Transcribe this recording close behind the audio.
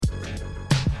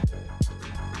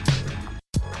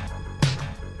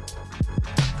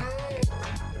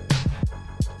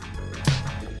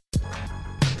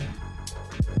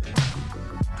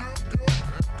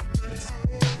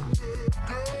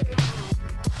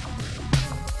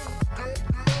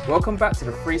Welcome back to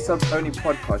the Free Subs Only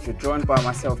podcast. You're joined by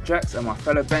myself, Jax, and my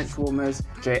fellow benchwarmers,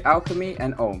 Jay Alchemy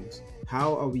and Ohms.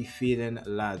 How are we feeling,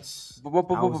 lads?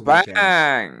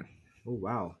 Bang! Oh,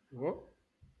 wow. What?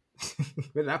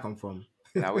 Where did that come from?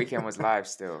 That weekend was live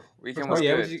still. Weekend was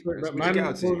yeah, good. But What'd you get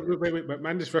out to? Wait,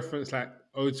 man just referenced like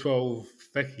 012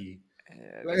 Fecky.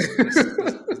 Yeah, there's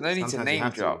no need to Sometimes you name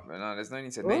have to. drop. No, there's no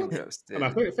need to name drop still. And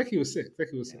I thought Fecky was sick.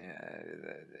 Fecky was sick.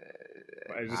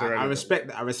 But it's just I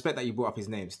irrelevant. respect that you brought up his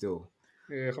name still.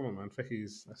 Yeah, come on, man.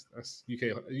 Fecky's that's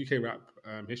UK rap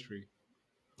history.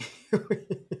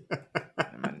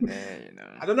 Man, there, you know.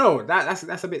 I don't know.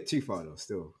 That's a bit too far though.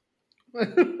 Still.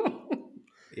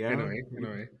 Yeah. Anyway.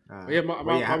 Uh, But yeah,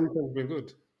 my yeah. weekend's been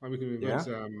good. My weekend's been good.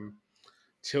 Yeah?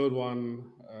 Chilled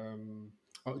one.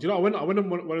 Do you know I went on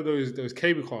one of those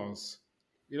cable cars.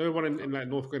 You know, one in like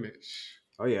North Greenwich.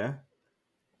 Oh yeah.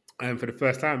 And for the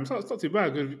first time, it's not too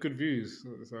bad. Good views.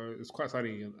 So it's quite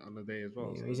sunny on the day as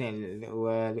well. He's saying a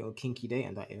little kinky date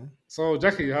and that, yeah. So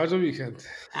Jackie, how's your weekend?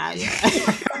 Yeah.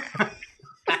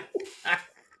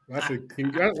 Why's it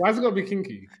gotta be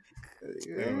kinky?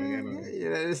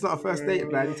 Yeah, it's not a first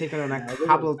date, man. You're taking on a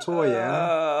cable tour,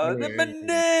 yeah.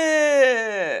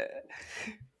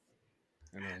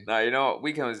 No, you know what?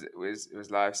 Weekend was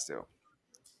live still.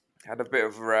 Had a bit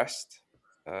of a rest.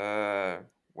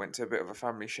 Went to a bit of a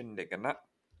family shindig and that.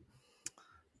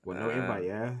 Well, no invite,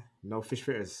 yeah. No fish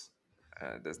fritters.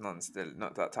 There's none still.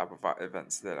 Not that type of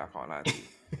event still. I can't lie to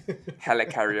you. Hella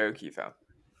karaoke, fam.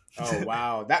 Oh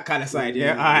wow, that kind of side,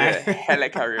 yeah. Yeah, hella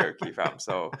karaoke, fam.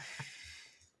 So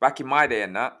back in my day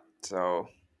and that. So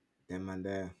Them man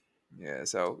there. yeah,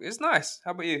 so it's nice.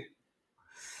 How about you?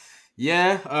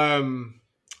 Yeah, I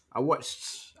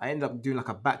ended up doing like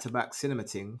a back-to-back cinema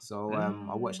thing. So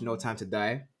I watched No Time to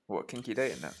Die. What, kinky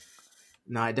date and that?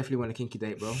 Nah, I definitely want a kinky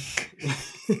date, bro.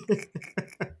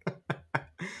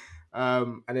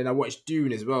 And then I watched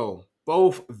Dune as well.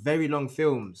 Both very long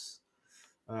films.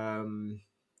 Yeah,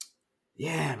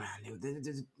 man.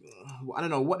 I don't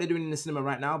know what they're doing in the cinema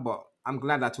right now, but I'm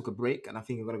glad I took a break, and I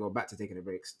think I'm gonna go back to taking a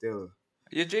break still.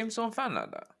 You're a James Bond fan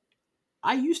like that?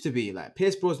 I used to be like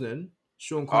Pierce Brosnan,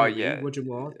 Sean Connery, yeah. Roger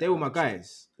Moore. They were my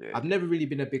guys. Yeah. I've never really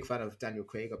been a big fan of Daniel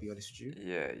Craig. I'll be honest with you.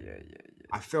 Yeah.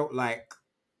 I felt like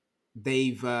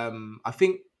they've. I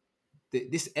think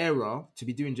this era to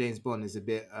be doing James Bond is a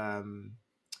bit.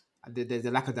 There's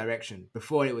a lack of direction.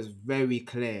 Before it was very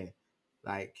clear,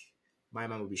 like my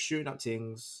man would be shooting up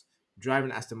things,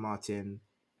 driving Aston Martin,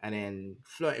 and then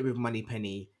flirting with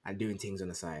Moneypenny and doing things on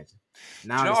the side.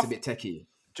 Now it's a bit techie.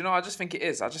 Do you know? I just think it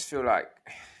is. I just feel like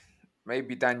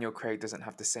maybe Daniel Craig doesn't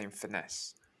have the same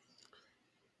finesse.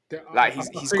 Like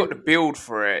he's got the build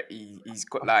for it. He's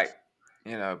got like,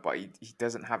 you know, but he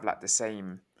doesn't have like the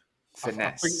same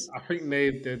finesse. I think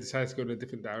they decided to go in a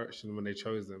different direction when they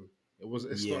chose them.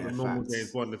 It's not the normal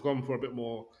James Bond. They've gone for a bit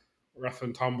more rough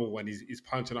and tumble when he's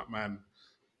punching up man,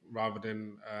 rather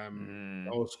than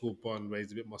the old school Bond where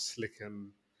he's a bit more slick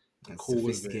and cool,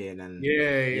 sophisticated and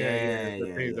yeah.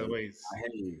 Ways.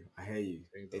 I hear you.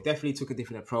 They definitely took a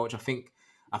different approach. I think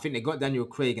they got Daniel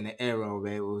Craig in an era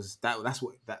where it was that's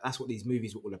what these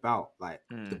movies were all about, like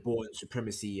the Bourne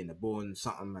Supremacy and the Bourne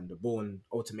something and the Bourne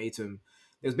Ultimatum.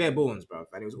 It was bare Bournes, bro,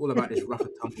 and it was all about this rough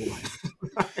and tumble.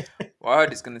 Well, I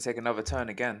heard it's going to take another turn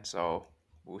again, so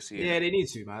we'll see. Yeah, they need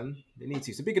to, man. They need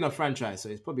to. It's a big enough franchise, so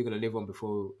it's probably going to live on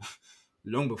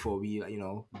long before we,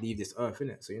 leave this earth,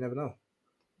 innit? So you never know.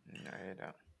 I hear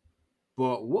that.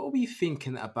 But what are we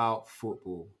thinking about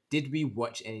football? Did we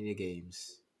watch any of the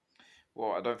games?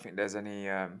 Well, I don't think there's any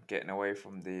getting away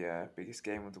from the biggest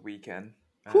game of the weekend,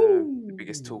 the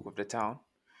biggest talk of the town.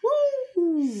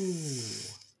 Woo!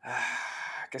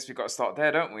 I guess we got to start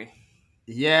there, don't we?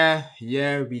 Yeah,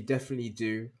 we definitely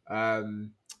do.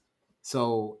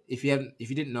 So if you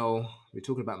didn't know, we're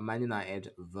talking about Man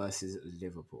United versus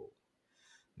Liverpool.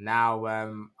 Now,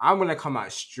 I'm gonna come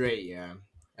out straight, yeah,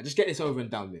 and just get this over and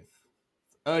done with.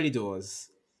 Early doors.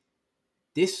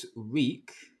 This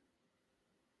week,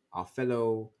 our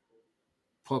fellow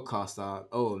podcaster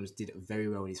Ohms did very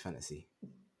well in his fantasy.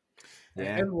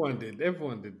 Yeah, everyone did.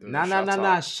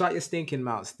 Nah. Shut your stinking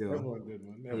mouth still. Everyone did,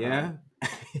 man.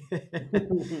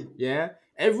 Yeah.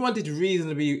 Everyone did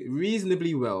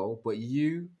reasonably well, but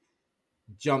you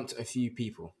jumped a few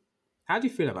people. How do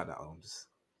you feel about that, Holmes?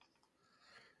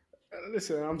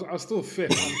 Listen, I'm still fit.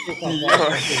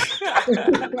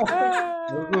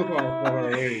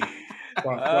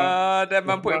 That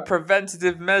man putting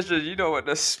preventative measures. You know what,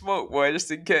 the smoke, boy, just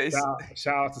in case.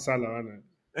 Shout out to Salah,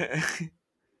 innit?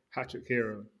 Hat-trick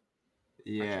hero.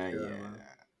 Yeah.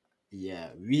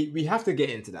 We have to get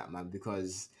into that, man,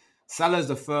 because Salah's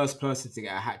the first person to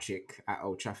get a hat-trick at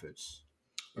Old Trafford.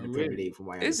 in the Premier League, from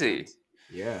what I Is understand.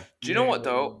 he? Yeah. Do you know what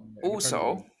though?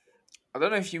 Also, I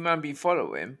don't know if you man be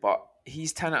following, but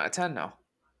he's 10 out of 10 now.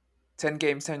 10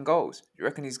 games, 10 goals. You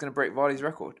reckon he's going to break Vardy's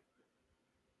record?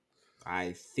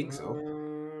 I think so.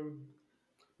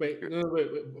 Wait.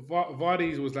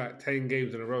 Vardy's was like 10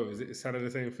 games in a row. Is it Salah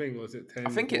the same thing, or is it 10? I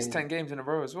think it's 10 games in a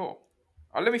row as well.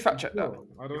 Let me fact check that.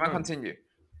 I don't know. Continue.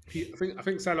 I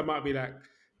think Salah might be like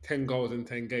 10 goals in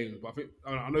 10 games, but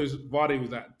I know Vardy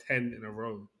was like 10 in a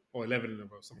row or 11 in a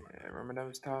row, something like that. Remember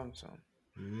those times, son.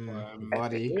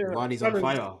 Vardy's on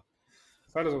fire.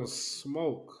 Salah's on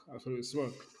smoke, absolute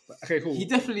smoke. But, okay, cool. He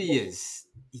definitely is.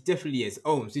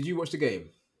 Ohms, did you watch the game?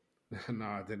 No,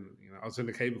 I didn't. I was in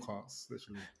the cable cast,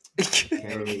 literally.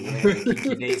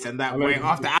 Kinky dates and that boy.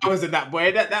 After hours of that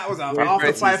boy, that was after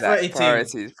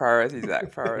 5:30. Priorities,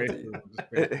 Zach. Priorities.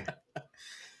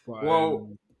 Well,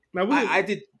 I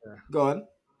did. Yeah. Go on.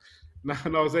 No,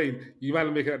 I was saying you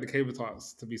might make it at the cable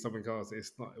talks to be something else.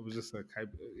 It's not. It was just a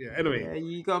cable. Yeah. Anyway,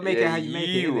 you gotta make it how you make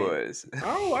it. Was.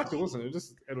 Oh, actually, it wasn't. It was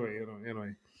just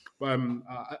anyway. But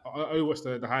I only watched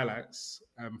the highlights.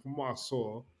 From what I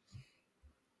saw,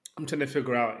 I'm trying to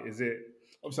figure out: is it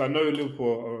obviously I know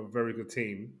Liverpool are a very good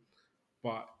team,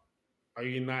 but are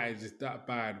United just that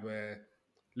bad where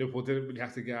Liverpool didn't really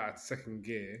have to get out of second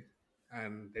gear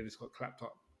and they just got clapped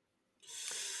up?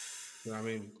 You know what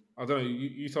I mean? I don't know.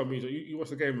 You told me you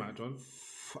watched the game, Matt, John.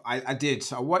 I did.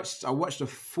 I watched the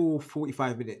full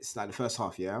 45 minutes, like the first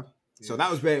half. Yeah. So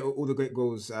that was where all the great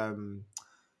goals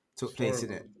took place,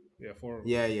 in it. Yeah, 4.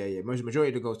 Yeah. Majority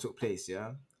of the goals took place.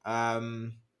 Yeah.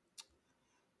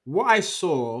 What I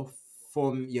saw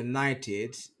from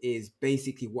United is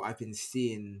basically what I've been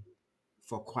seeing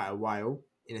for quite a while,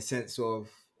 in a sense of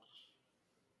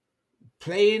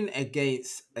playing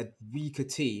against a weaker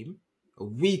team,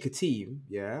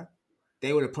 yeah,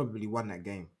 they would have probably won that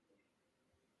game.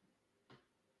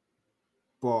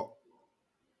 But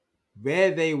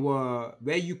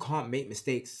where you can't make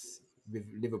mistakes with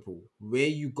Liverpool, where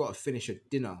you got to finish a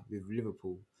dinner with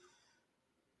Liverpool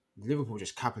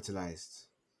just capitalized.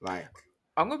 Like,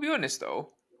 I'm gonna be honest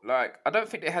though, like I don't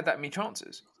think they had that many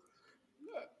chances.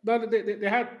 No, they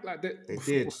had like they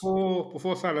did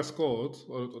before Salah scored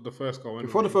or the first goal. Anyway.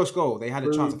 Before the first goal, they had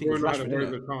a chance. I think Bruno it was Rashford, had a very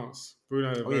good chance.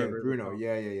 Bruno,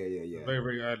 yeah. Very,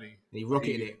 very early. And he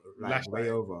rocketed it like way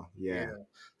over. Yeah.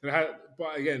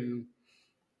 But again,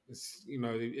 it's,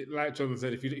 like John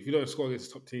said, if you don't score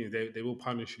against the top teams, they will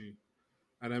punish you.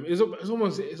 And it's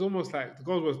almost like the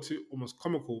goals were almost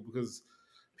comical because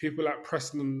people like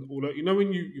pressing all.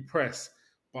 When you press.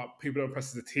 But people don't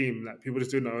press as a team. Like people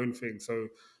just doing their own thing. So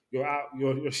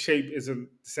your shape isn't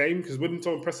the same because when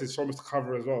someone presses, someone to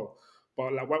cover as well.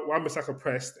 But like Wan-Bissaka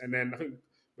pressed, and then I think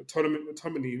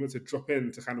McTominay went to drop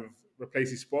in to kind of replace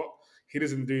his spot. He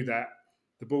doesn't do that.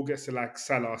 The ball gets to like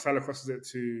Salah. Salah crosses it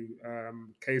to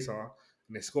Kesar,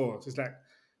 and they score. So it's like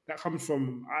that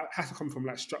has to come from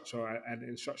like structure and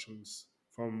instructions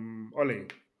from Ole,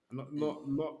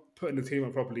 not putting the team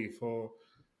up properly for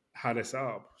how they set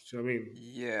up. Do you know what I mean?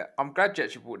 Yeah, I'm glad you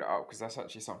actually brought that up because that's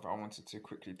actually something I wanted to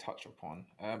quickly touch upon.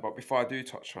 But before I do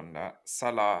touch on that,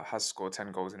 Salah has scored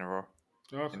 10 goals in a row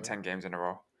in 10 games in a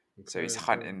row. Okay, so he's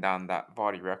hunting down that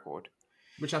Vardy record.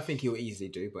 Which I think he'll easily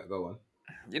do, but go on.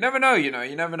 You never know, you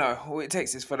never know. All it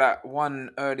takes is for that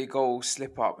one early goal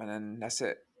slip up and then that's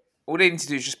it. All they need to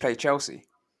do is just play Chelsea.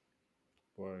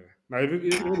 Boy. No,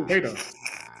 he already played us.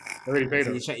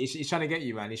 He's trying to get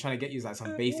you, man. He's trying to get you like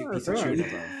some basic piece of shooter,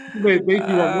 bro. They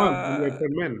basically won and we had 10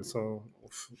 men, so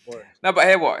boy. No, but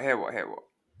hear what.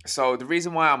 So the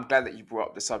reason why I'm glad that you brought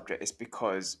up the subject is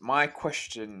because my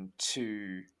question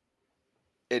to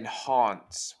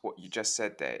enhance what you just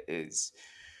said there is,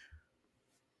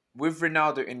 with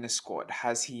Ronaldo in the squad,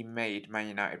 has he made Man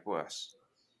United worse?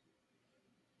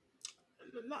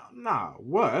 No,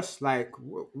 worse? Like,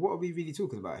 what are we really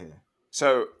talking about here?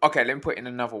 So, okay, let me put it in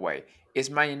another way. Is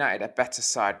Man United a better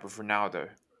side with Ronaldo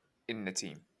in the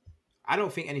team? I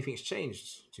don't think anything's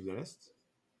changed, to be honest.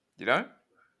 You don't?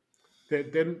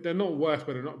 They're not worse,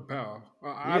 but they're not better.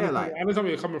 I understand where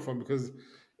you're coming from because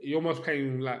you're almost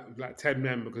playing like 10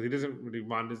 men because he doesn't really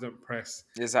run, doesn't press.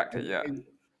 Exactly, yeah.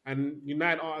 And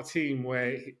United aren't a team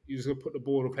where you just going to put the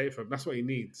ball and play for him. That's what he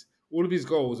needs. All of his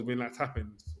goals have been like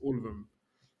tap-ins, all of them.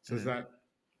 So it's like,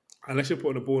 unless you're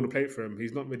putting the ball on the plate for him,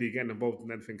 he's not really getting involved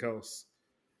in anything else.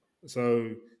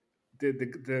 So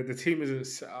the team isn't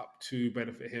set up to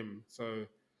benefit him. So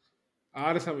I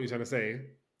understand what you're trying to say.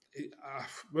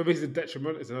 Whether he's a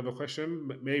detriment is another question.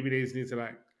 But maybe they just need to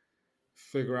like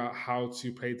figure out how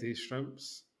to play to his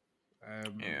strengths.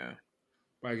 Yeah.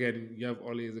 But again, you have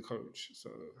Ole as a coach,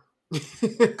 so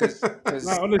because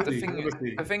because honestly.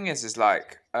 The thing is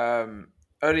like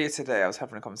earlier today I was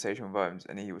having a conversation with Holmes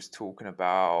and he was talking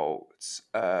about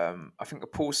I think a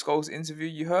Paul Scholes interview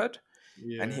you heard,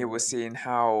 and he was seeing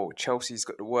how Chelsea's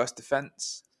got the worst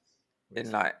defense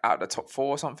in like out of the top 4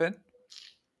 or something.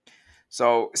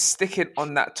 So sticking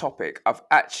on that topic, I've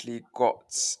actually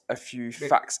got a few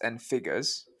facts and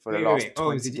figures for the last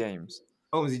 20 games.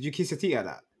 Did you kiss your teeth at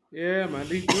that? Yeah, man.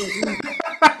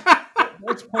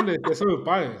 Let's punish. They're so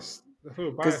biased.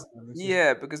 Because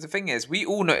the thing is, we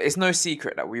all know, it's no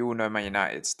secret that we all know Man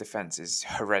United's defense is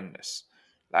horrendous.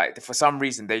 Like, for some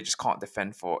reason, they just can't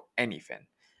defend for anything.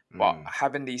 But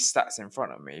having these stats in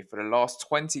front of me, for the last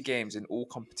 20 games in all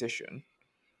competition,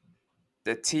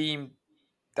 the team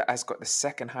that has got the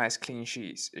second highest clean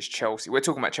sheets is Chelsea. We're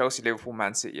talking about Chelsea, Liverpool,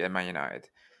 Man City, and Man United.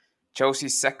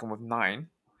 Chelsea's second with 9.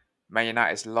 Man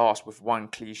United's last with 1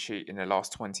 clean sheet in the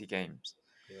last 20 games.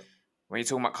 Yeah. When you're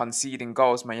talking about conceding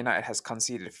goals, Man United has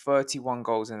conceded 31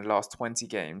 goals in the last 20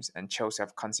 games, and Chelsea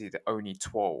have conceded only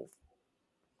 12.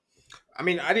 I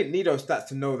mean, I didn't need those stats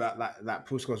to know that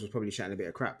Paul Scholes was probably chatting a bit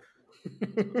of crap.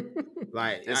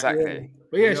 Like exactly.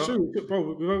 But yeah, it's true,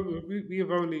 bro.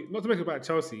 We've only, not to make it about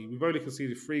Chelsea, we've only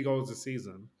conceded 3 goals this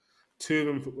season. 2 of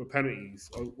them were penalties.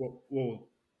 2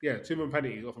 of them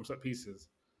penalties or from set pieces.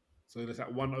 So there's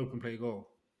that 1 open play goal.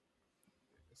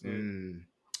 So,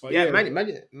 but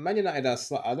Man United are,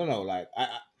 I don't know, like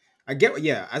I get,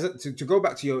 to go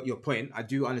back to your point, I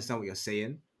do understand what you're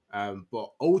saying.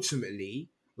 But ultimately,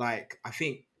 like, I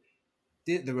think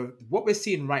what we're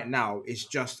seeing right now is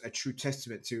just a true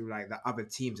testament to like the other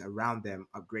teams around them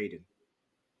upgrading.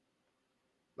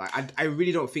 Like, I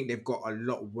really don't think they've got a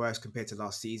lot worse compared to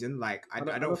last season. Like, I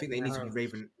don't think they need to be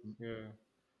raving. Yeah.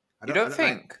 You don't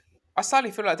think? I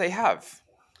sadly feel like they have.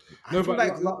 No, but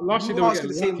like last year they were getting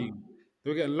lucky. They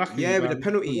were getting lucky. Yeah, with the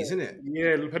penalties, isn't it?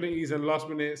 Yeah, the penalties and last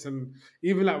minutes, and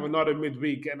even like Ronaldo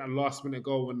midweek getting that last minute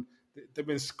goal, and they've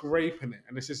been scraping it,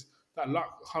 and it's just that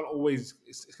luck can't always.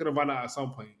 It's going to run out at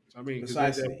some point. Do you know what I mean?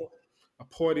 Because they're a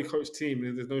poorly coached team.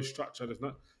 There's no structure. There's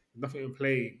nothing in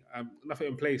play. Nothing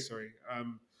in place. Sorry.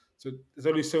 So there's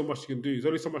only so much you can do. There's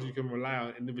only so much you can rely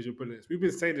on individual brilliance. We've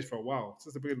been saying this for a while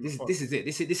since the beginning. This is it.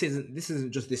 This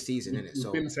isn't just this season, is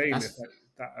it? We've been saying this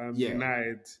that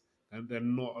United, and they're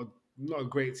not a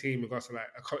great team. In regards to like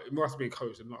it must be a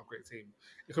coach. They're not a great team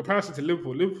in comparison to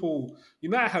Liverpool.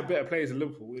 United have better players than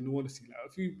Liverpool. In all honesty,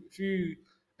 like if you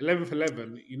 11 for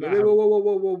 11, United.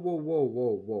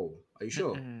 Whoa! Are you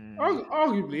sure?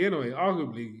 Arguably, anyway.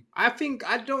 Arguably, I think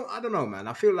I don't know, man.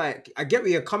 I feel like I get where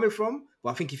you're coming from, but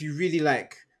I think if you really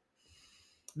like,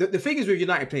 the thing is with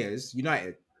United players,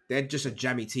 they're just a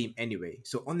jammy team anyway.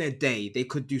 So on their day, they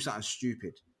could do something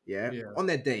stupid. Yeah. On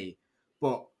their day,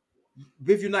 but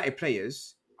with United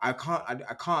players, I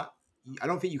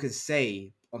don't think you can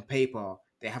say on paper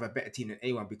they have a better team than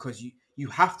anyone, because you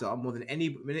have to, more than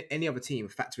any other team,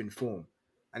 factor in form.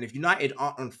 And if United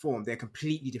aren't on form, they're a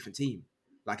completely different team.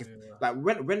 Like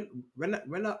when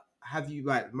have you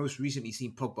like most recently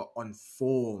seen Pogba on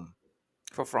form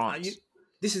for France?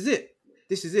 This is it.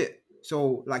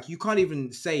 So like you can't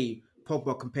even say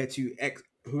Pogba compared to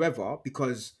whoever,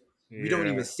 because we don't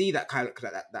even see that kind of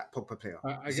that Pogba player.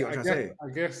 I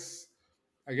guess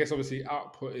obviously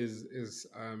output is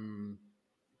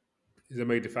a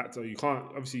major factor. You can't,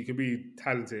 obviously you can be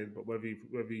talented, but whether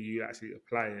you actually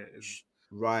apply it is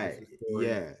right.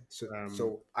 Yeah.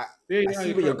 So I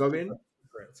see where you're going.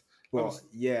 Correct. But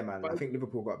man, I think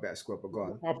Liverpool got a better squad. But go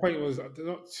on. My point was they're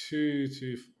not too.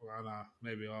 Well, nah,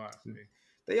 maybe are actually.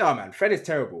 They are, man. Fred is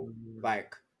terrible.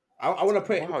 Like I want to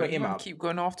put him out. Keep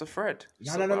going after Fred.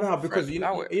 No. Because you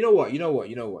know what.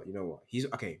 He's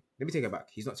okay. Let me take it back.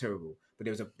 He's not terrible, but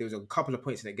there was a couple of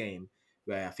points in the game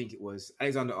where I think it was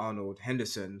Alexander-Arnold,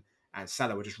 Henderson, and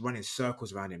Salah were just running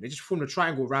circles around him. They just formed a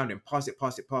triangle around him. Pass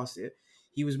it.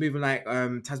 He was moving like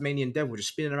Tasmanian devil, just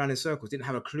spinning around in circles. Didn't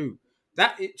have a clue.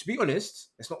 To be honest,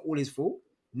 it's not all his fault.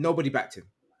 Nobody backed him.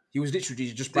 He was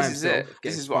literally just by himself.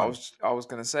 This is what I was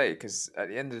going to say, because at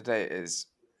the end of the day,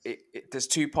 there's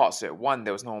 2 parts to it. 1,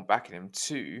 there was no one backing him.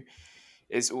 2,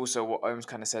 is also what Ohms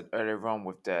kind of said earlier on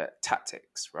with the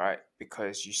tactics, right?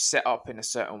 Because you set up in a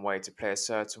certain way to play a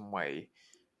certain way.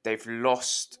 They've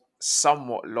lost some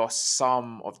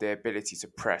of their ability to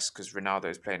press because Ronaldo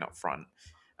is playing up front.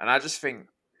 And I just think,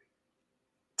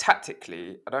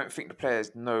 tactically, I don't think the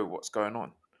players know what's going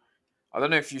on. I don't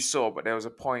know if you saw, but there was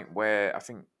a point where I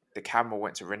think the camera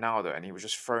went to Ronaldo and he was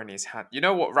just throwing his hand. You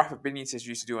know what Rafa Benitez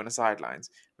used to do on the sidelines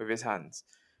with his hands?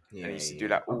 Yeah, and he used to do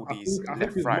like all these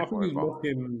left, right. I think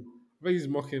he's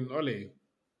mocking Ole.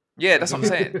 Yeah, that's what I'm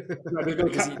saying. There's no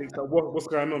tactics. What's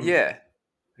going on? Yeah,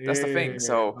 that's the thing.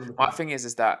 So my thing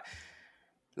is that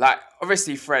like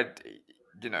obviously Fred,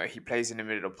 you know, he plays in the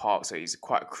middle of the park, so he's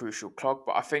quite a crucial clog.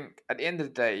 But I think at the end of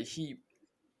the day, he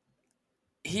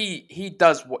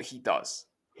does what he does.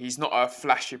 He's not a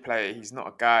flashy player. He's not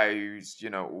a guy who's, you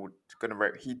know, all gonna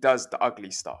rip. He does the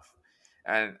ugly stuff,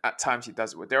 and at times he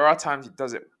does it. There are times he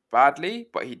does it badly,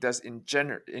 but he does in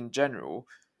general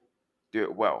do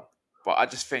it well. But I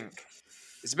just think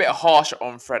it's a bit harsh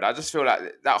on Fred. I just feel like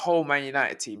that whole Man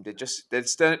United team,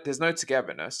 there's no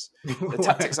togetherness. The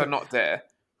tactics are not there.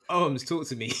 Talk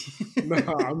to me. No,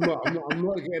 I'm not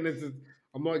getting into.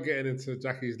 I'm not getting into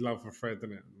Jackie's love for Fred,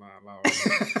 innit?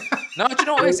 No, do you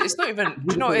know what it is? It's not even.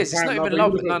 Do you know what it is? It's not even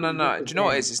love. No. Do you know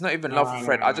what it is? It's not even love for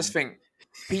Fred. I just think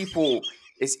people.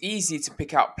 It's easy to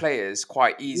pick out players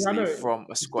quite easily from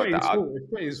a squad it's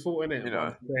his fault, innit? You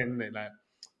know, like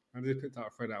I just picked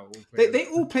out Fred out. They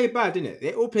all play bad, innit?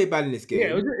 They all play bad in this game.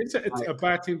 Yeah, it's a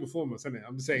bad team performance, isn't it?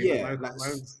 I'm just saying. Yeah,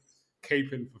 man's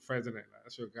caping for Fred, isn't it? Like,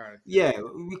 that's your guy. Yeah,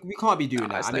 we can't be doing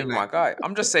that. That's not my guy.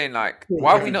 I'm just saying, like,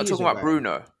 why are we not talking about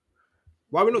Bruno?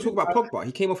 Why are we not talking about Pogba?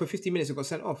 He came off for 50 minutes and got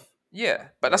sent off. Yeah,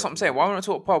 but that's what I'm saying. Why are we not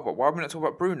talking about Pogba? Why are we not talking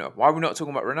about Bruno? Why are we not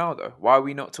talking about Ronaldo? Why are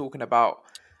we not talking about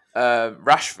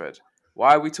Rashford?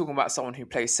 Why are we talking about someone who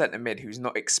plays centre mid who's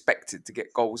not expected to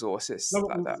get goals or assists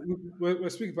like that? We're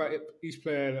speaking about each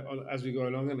player as we go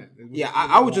along, isn't it? Yeah,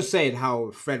 I was just saying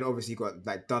how Fred obviously got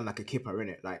like done like a kipper, in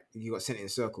it. Like you got sent in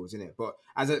circles, in it. But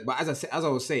as I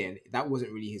was saying, that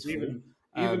wasn't really his fault.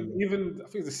 Even I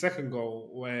think the second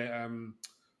goal where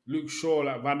Luke Shaw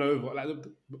like ran over, like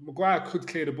Maguire could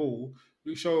clear the ball.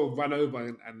 Luke Shaw ran over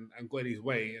and got in his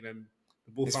way, and then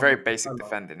the ball. It's very basic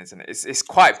defending, isn't it? It's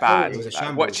quite bad. It was a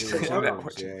shambles. Yeah.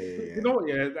 You know what?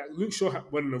 Yeah, Luke Shaw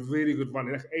went on a really good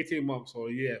run, like 18 months or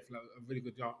a year, for like a really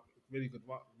good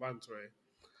run, sorry.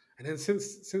 And then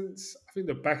since I think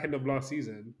the back end of last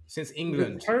season, since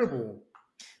England, terrible.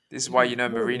 This is why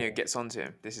Mourinho gets onto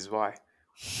him. This is why.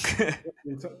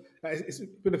 It's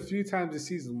been a few times this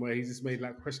season where he's just made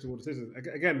like questionable decisions.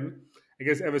 Again,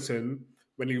 against Everton,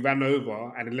 when he ran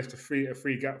over and he left a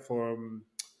free gap for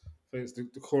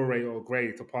the Corey or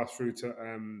Gray to pass through to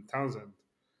Townsend.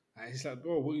 And he's like,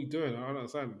 bro, what are you doing? I don't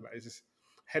understand. Like, it's just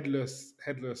headless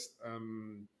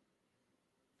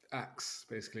axe,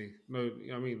 basically. No, you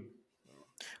know what I mean?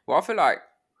 Well, I feel like,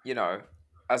 you know,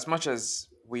 as much as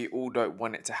we all don't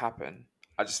want it to happen,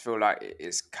 I just feel like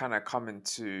it's kind of coming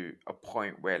to a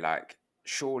point where, like,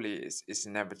 surely it's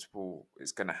inevitable,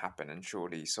 it's going to happen, and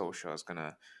surely Solskjaer is going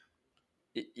to...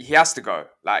 He has to go.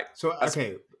 Like, so,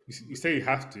 okay. You say you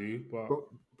have to,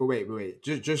 but wait.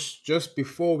 Just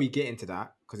before we get into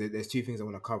that, because there's two things I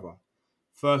want to cover.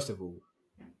 First of all,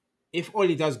 if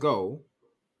Oli does go,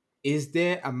 is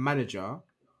there a manager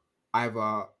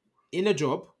either in a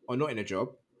job or not in a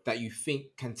job that you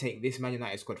think can take this Man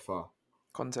United squad far?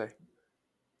 Conte.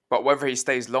 But whether he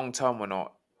stays long term or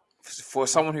not, for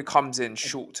someone who comes in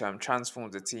short term,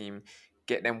 transforms the team,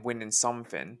 get them winning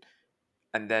something,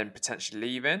 and then potentially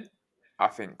leaving, I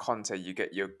think Conte, you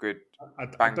get your good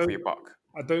bang for your buck.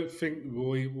 I don't think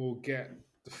we will get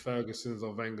the Fergusons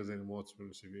or Wengers anymore, to be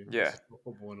honest with you. Yeah. It's not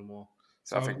football anymore.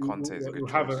 So I think Conte is a good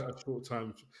choice. We'll have a short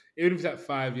time. Even if it's like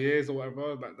 5 years or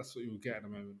whatever, that's what you will get at the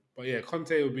moment. But yeah,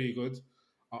 Conte will be good.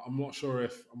 I'm not sure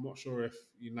if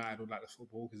United would like the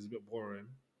football because it's a bit boring.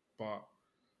 But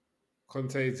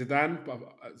Conte, Zidane, but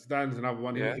Zidane's another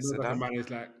one. He knows how to manage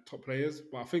like top players.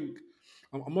 But I think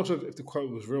I'm not sure if the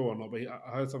quote was real or not. But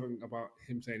I heard something about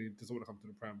him saying he doesn't want to come to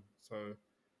the Prem. So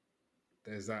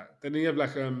there's that. Then you have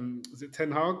like is it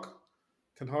Ten Hag?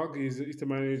 Ten Hag. He used to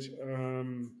manage.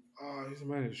 He's to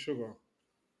manage Sugar.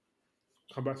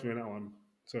 Come back to me on that one.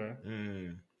 Sorry.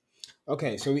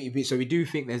 Okay, so we do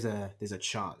think there's a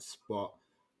chance, but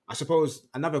I suppose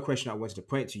another question I wanted to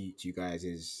point to you guys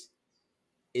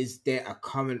is there a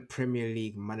current Premier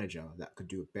League manager that could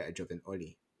do a better job than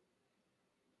Oli?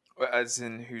 As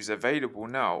in who's available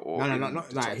now, or no, not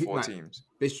the like top four teams?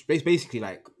 Basically,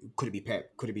 like, could it be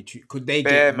Pep? Could it be? Could they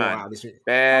Bear get man. more out of this?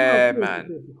 Bear man.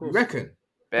 You reckon?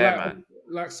 Bear man.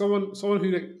 Like someone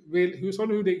who they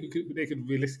could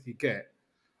realistically get.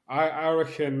 I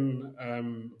reckon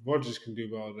Rodgers can do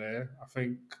well there. I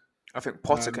think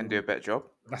Potter can do a better job.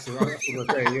 That's what I'm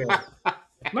saying. Yeah.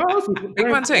 No, big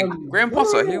man thing. Graham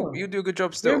Potter, he'll do a good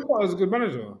job still. Graham Potter's a good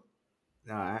manager.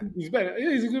 No, he's better. Yeah,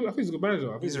 I think he's a good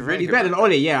manager. He's better than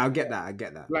Oli. Yeah, I get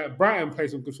that. Like Brighton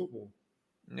plays some good football.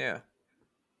 Yeah.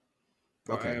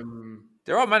 Okay.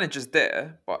 There are managers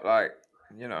there, but like,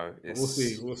 you know,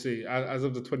 we'll see. As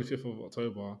of the 25th of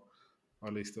October,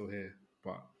 Oli's still here,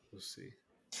 but we'll see.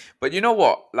 But you know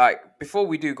what? Like, before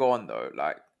we do go on though,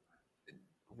 like,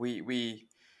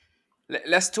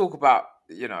 let's talk about,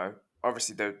 you know,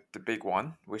 obviously the big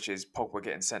one, which is Pogba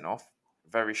getting sent off.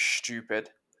 Very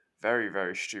stupid. Very,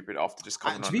 very stupid after just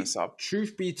coming on the sub.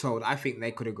 Truth be told, I think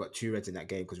they could have got 2 reds in that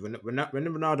game because when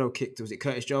Ronaldo kicked, was it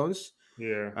Curtis Jones?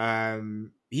 Yeah.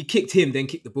 He kicked him, then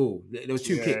kicked the ball. There was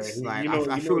 2 kicks. Like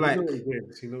I feel like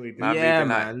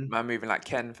Man moving like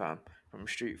Ken, fam, from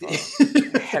Street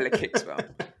Fighter. Hella kicks, fam.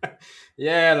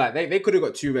 Yeah, like they could have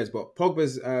got 2 reds, but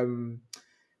Pogba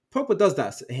does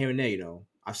that here and there. You know,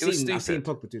 I've seen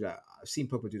Pogba do that. I've seen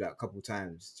Pogba do that a couple of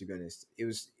times. To be honest, it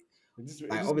was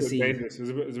like obviously dangerous. It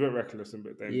was a bit reckless and a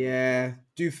bit dangerous. Yeah,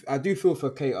 I do feel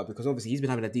for Keita because obviously he's been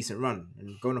having a decent run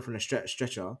and going off on a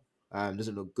stretcher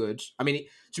doesn't look good. I mean,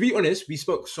 to be honest, we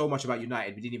spoke so much about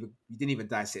United, we didn't even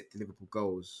dissect the Liverpool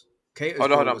goals.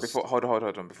 Hold on.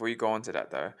 Before you go on to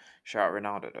that though, shout out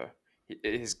Ronaldo though.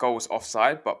 His goal was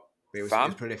offside, but it was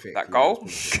prolific. That goal,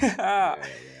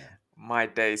 my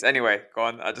days. Anyway, go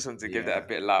on. I just wanted to give that a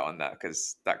bit of light on that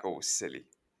because that goal was silly.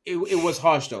 It was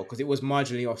harsh though because it was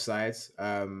marginally offside.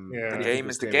 The game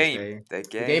is the game. The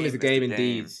game is the game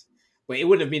indeed. But it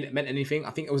wouldn't have meant anything. I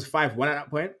think it was 5-1 at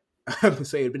that point,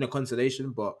 so it would have been a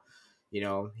consolation. But you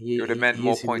know, it would have meant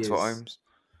more points for Holmes.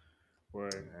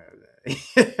 Right.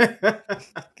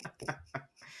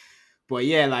 But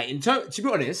yeah, like to be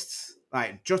honest,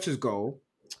 like Jota's goal,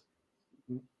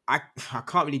 I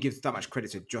can't really give that much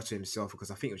credit to Jota himself because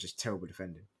I think it was just terrible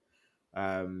defending.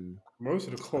 Most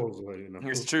of the goals were, you know.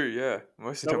 It's true, yeah.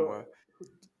 Most of them were.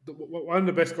 One of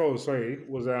the best goals,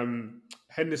 was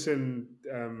Henderson.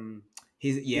 Outside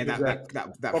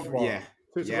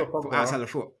the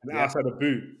foot, outside the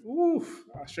boot. Oof!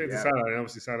 Straight to Salah, and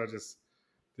obviously Salah just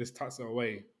tucks it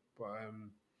away. But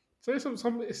so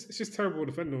it's just terrible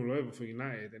defending all over for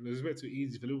United, and it was a bit too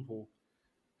easy for Liverpool.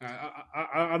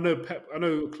 I know Pep. I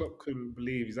know Klopp couldn't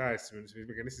believe his eyes to him. So he's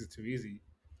thinking, this is too easy.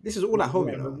 This is all at home,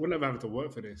 you know. We're never having to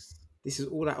work for this. This is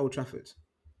all at Old Trafford.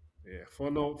 Yeah,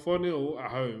 4-0 at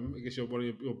home against your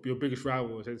biggest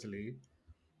rival, essentially.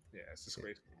 Yeah, it's just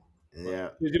great. Yeah.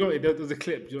 You know, there's a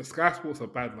clip. You know, Sky Sports are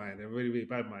bad mind. They're really, really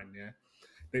bad mind, yeah.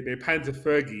 They pan to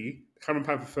Fergie, camera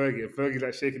pan for Fergie, and Fergie's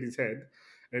like shaking his head.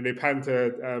 And they pan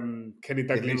to Kenny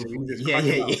Dalglish.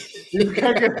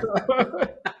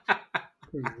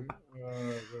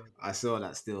 I saw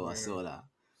that still. I saw that.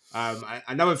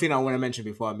 Another thing I want to mention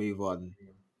before I move on,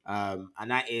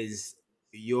 and that is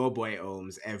your boy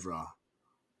Ohms Evra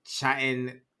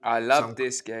chatting. I love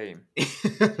this game.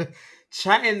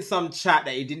 Chatting some chat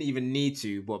that he didn't even need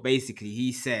to, but basically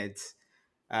he said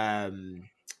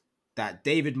that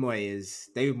David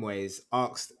Moyes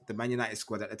asked the Man United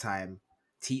squad at the time,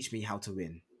 teach me how to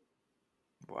win.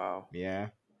 Wow. Yeah.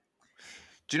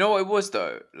 Do you know what it was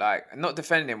though? Like, not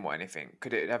defending him or anything.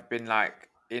 Could it have been like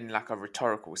in like a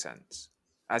rhetorical sense?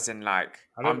 As in like,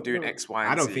 I'm doing X, Y, and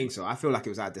Z. I don't think so. I feel like it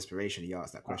was out of desperation he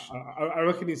asked that question. I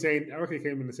reckon he came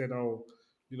in and said, oh,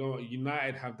 you know,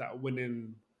 United have that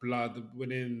winning blood,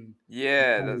 winning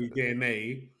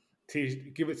DNA.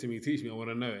 Give it to me, teach me, I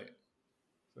want to know it.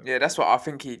 So, yeah, that's what I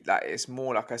think it's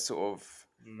more like a sort of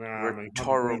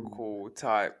rhetorical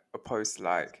type opposed to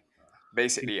like,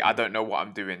 basically, I don't know what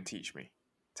I'm doing, teach me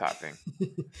type thing.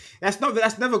 That's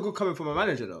never good coming from a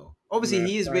manager though.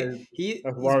 Obviously,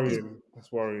 that's worrying. That's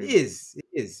worrying. He is.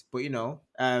 But you know,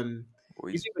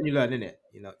 you see when you learn, innit?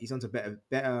 You know, he's onto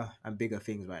better and bigger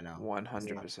things right now.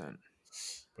 100%.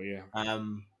 But yeah.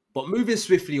 But moving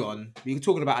swiftly on, we're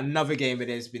talking about another game where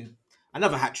there's been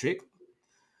another hat trick.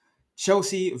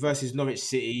 Chelsea versus Norwich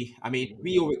City. I mean,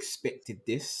 we all expected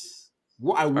this.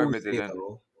 What I will say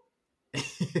though,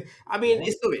 I mean,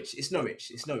 it's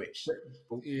Norwich.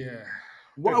 Yeah.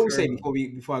 What I will say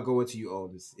before I go into you,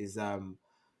 Ohms, is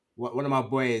one of my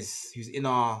boys who's in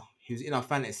our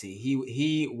fantasy.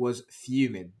 He was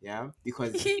fuming, yeah,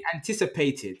 because he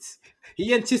anticipated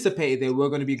there were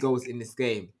going to be goals in this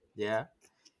game, yeah.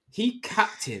 He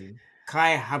captained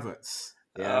Kai Havertz.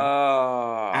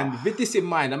 Yeah. And with this in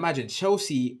mind, imagine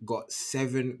Chelsea got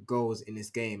 7 goals in this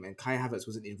game and Kai Havertz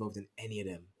wasn't involved in any of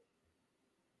them.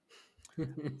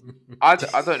 I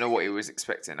don't know what he was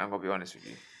expecting, I'm going to be honest with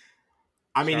you.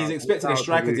 I mean, he's expecting a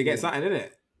striker to get something, isn't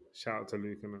it? Shout out to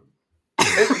Luke, innit?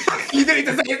 You didn't need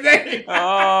to say his name.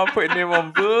 Oh, putting him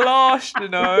on blast, you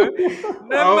know.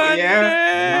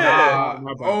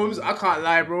 Ohms, I can't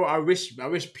lie, bro. I wish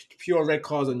pure red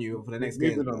cards on you for the next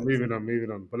game. Moving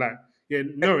on. But like, yeah,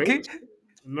 Norwich,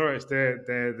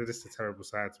 they're just a terrible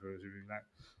side to me. Like,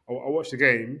 I watched the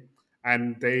game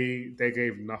and they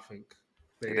gave nothing.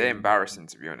 They're embarrassing,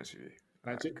 to be honest with you.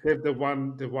 Like, they've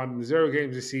won 0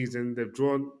 games this season. They've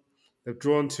drawn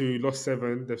 2, lost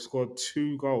 7. They've scored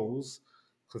 2 goals,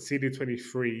 conceded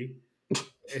 23.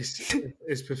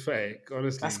 It's pathetic,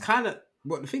 honestly. That's kind of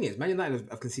But the thing is, Man United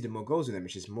have conceded more goals than them,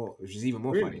 which is even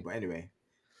more funny. But anyway.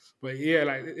 But yeah,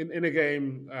 like in a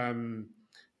game,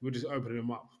 we're just opening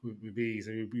them up with ease,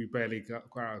 and we barely got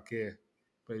out of gear.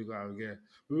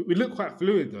 We look quite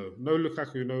fluid though. No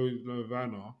Lukaku, no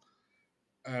Werner.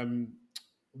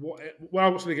 When I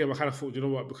watched the game, I kind of thought, you know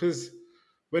what? Because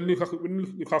when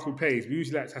Lukaku plays, we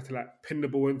usually have to pin the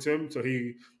ball into him, so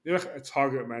like a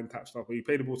target man type stuff. Where you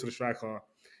play the ball to the striker,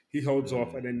 he holds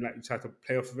off, and then you try to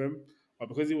play off of him. But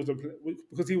because he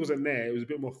wasn't there, it was a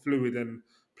bit more fluid, and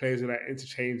players were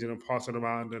interchanging and passing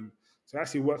around, and so it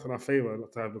actually worked in our favour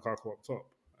not to have Lukaku up top.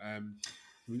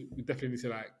 We definitely need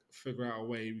to figure out a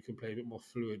way we can play a bit more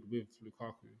fluid with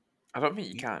Lukaku. I don't think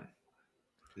you can.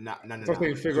 No.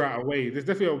 Figure out a way. There's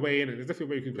definitely a way in it. There's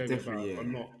definitely a way you can play him but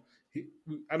not.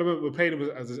 I don't know. We're playing him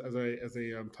as a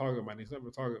target man. He's not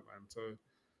a target man, so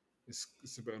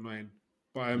it's a bit annoying.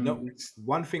 But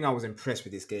one thing I was impressed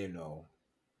with this game though,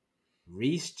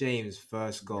 Reece James'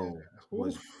 first goal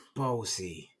was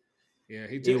bossy. Yeah,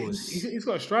 he's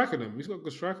got a strike in him. He's got a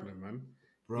good strike in him, man.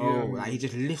 Bro, he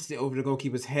just lifted it over the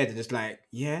goalkeeper's head and just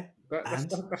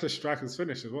that's a striker's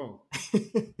finish as well.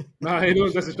 No, he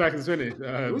knows that's a striker's finish.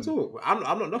 I'm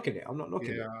not knocking it. I'm not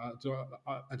knocking it. Do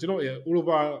you know what? Yeah,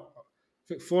 I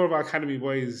think 4 of our academy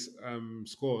boys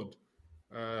scored.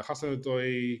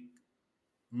 Hudson-Odoi,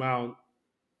 Mount,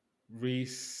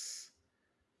 Reece.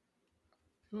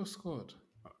 Who else scored?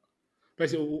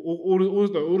 Basically, all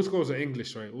the scores are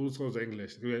English, right? All the scores are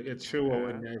English. We had Chilwell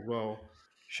in there as well.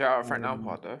 Shout out Frank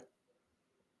Lampard, though.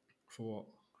 For what?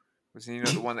 Was he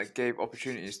the one that gave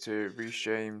opportunities to Reece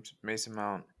James, Mason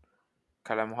Mount,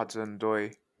 Callum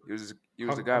Hudson-Odoi? He was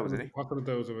the guy, wasn't he?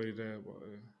 Hudson-Odoi was already there. But,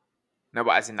 No,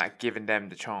 but as in giving them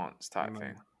the chance type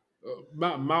thing.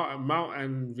 Mount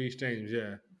and Reece James,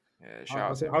 yeah. Yeah,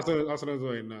 shout out to him.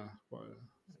 Hudson-Odoi, nah. But,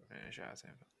 yeah, shout out to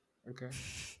him. Okay.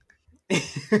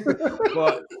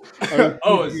 But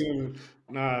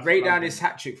rate down this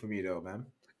hat trick for me though, man.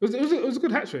 It was a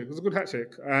good hat trick.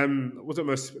 It wasn't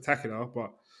most spectacular,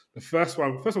 but the first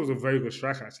one was a very good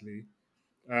strike actually.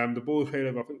 The ball was played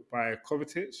over, I think, by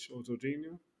Kovacic or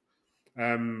Jorginho.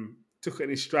 Took it in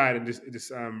his stride and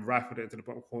just rifled it into the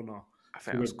bottom corner. I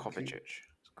think it was Kovacic.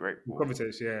 It's great ball.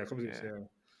 Kovacic, yeah.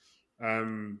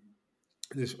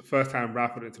 This first time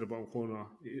rifled it into the bottom corner. I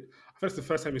think it's the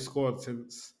first time he scored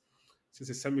since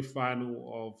the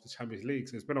semi-final of the Champions League.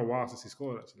 So it's been a while since he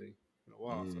scored, actually. It's been a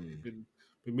while. So it's been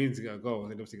meaning to get a goal,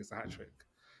 and then obviously gets a hat-trick.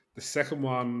 The second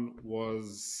one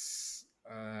was...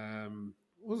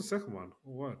 what was the second one?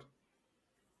 What word?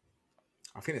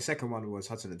 I think the second one was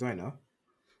Hudson-Odoi, no?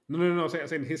 No. I'm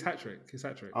saying his hat-trick.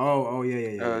 Oh, yeah.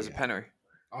 It was a penalty.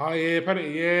 Oh, yeah, penalty.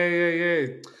 Yeah.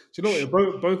 Do you know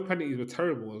what? Both penalties were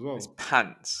terrible as well. It's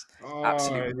pants.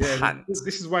 Absolute pants.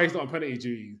 This is why he's not on penalty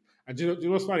duty. And do you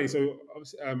know what's funny? So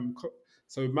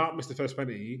Mount missed the first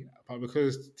penalty, but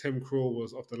because Tim Krul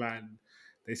was off the line,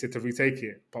 they said to retake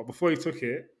it. But before he took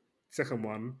it, second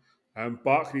one,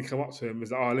 Barkley came up to him and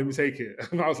was like, let me take it.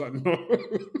 And I was like, no,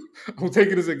 I'm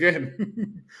taking this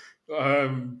again. I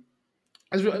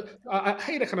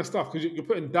hate that kind of stuff because you're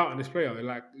putting doubt in this player.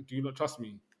 Like, do you not trust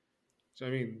me? Do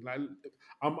you know what I mean?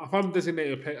 Like, if I'm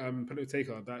designated a penalty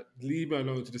taker, that leave me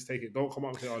alone to just take it. Don't come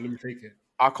up and say, let me take it.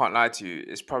 I can't lie to you.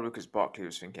 It's probably because Barkley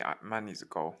was thinking, man needs a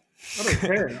goal. I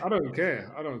don't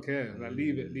care. Like,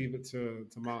 leave it to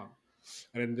Mount.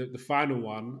 And then the final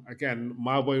one, again,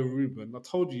 my boy Ruben. I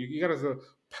told you guys to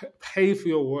pay for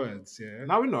your words. Yeah.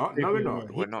 No, we're not.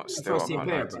 We're not still. First team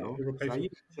player, bro.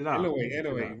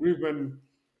 Anyway, Ruben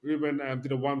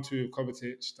did a 1-2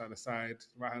 Kovacic down the side,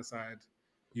 right hand side.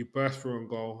 He burst through on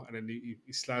goal, and then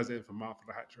he slides it in for Mount for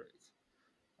the hat trick.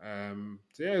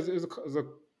 So yeah, it was a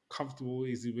comfortable,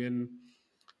 easy win.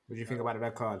 What do you think about the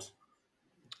red card?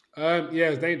 Yeah, it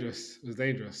was dangerous. It was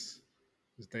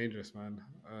dangerous, man.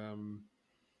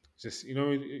 Just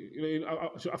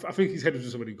I think his head was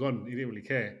just already gone. He didn't really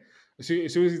care. As soon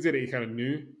as he did it, he kind of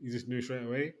knew. He just knew straight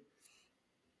away.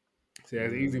 So yeah,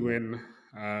 it's an easy win.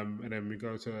 And then we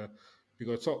go top. We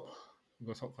go top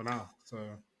for now. So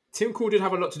Tim Krul did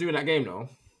have a lot to do in that game, though.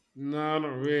 No,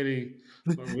 not really.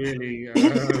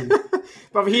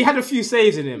 But he had a few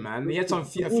saves in it, man. He had a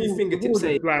few fingertip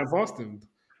saves. Flying past him.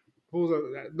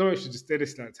 Norwich they're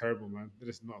just terrible, man. They're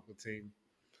just not a good team.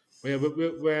 But yeah,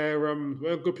 we're in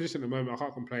a good position at the moment. I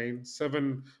can't complain.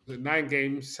 9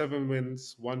 games, 7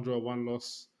 wins, 1 draw, 1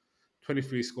 loss,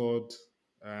 23 scored,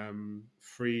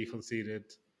 3 conceded.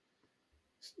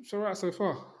 It's all right so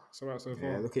far.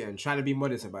 Yeah, look at him trying to be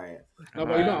modest about it. No,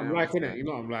 but I'm liking it.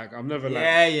 I'm like, I'm never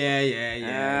like.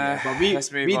 Yeah. But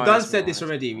we done said this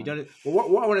already. We done it. But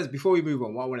what I want to before we move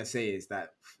on, what I want to say is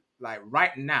that like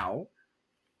right now,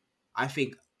 I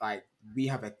think like we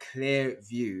have a clear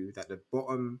view that the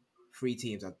bottom 3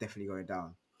 teams are definitely going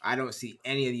down. I don't see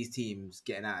any of these teams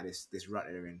getting out of this rut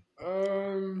they're in.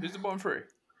 Who's the bottom 3?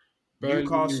 Burnley,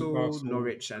 Newcastle,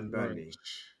 Norwich, and Burnley.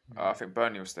 Norwich. I think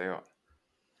Burnley will stay up.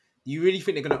 You really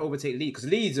think they're going to overtake Leeds?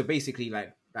 Because Leeds are basically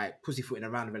like pussyfooting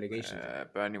around the relegation.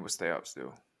 Burnley will stay up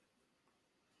still.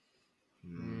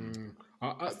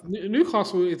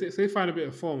 Newcastle, if they find a bit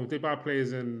of form, if they buy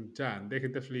players in Jan, they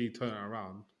can definitely turn it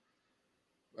around.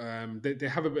 They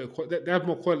have a bit of they have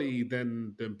more quality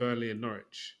than Burnley and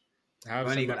Norwich.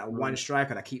 Burnley got that one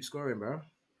striker that keeps scoring, bro.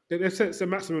 They've set the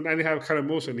maximum, and they have Callum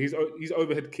Wilson. His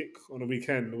overhead kick on the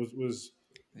weekend was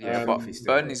but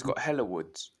Burnley's got hella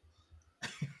Woods.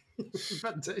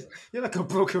 You're like a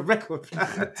broken record.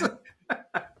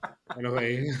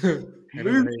 Anyway,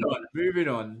 moving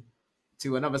on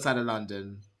to another side of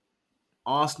London,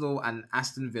 Arsenal and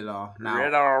Aston Villa. Now,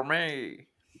 Red Army.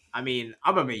 I mean,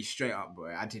 I'm gonna be straight up,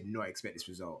 boy. I did not expect this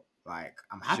result. Like,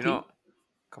 I'm happy.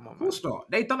 Come on, of course not.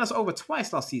 They've done us over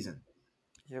twice last season.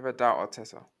 You ever doubt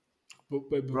Arteta?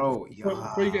 But bro,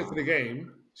 before you get to the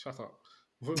game, shut up.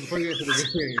 Before you get to the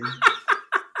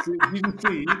game,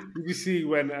 did you see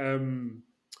when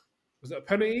was it a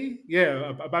penalty?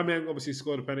 Yeah, Aubameyang obviously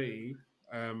scored a penalty.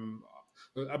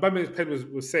 Aubameyang's pen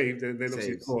was saved, and then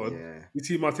obviously scored. Yeah. You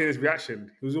see Martinez's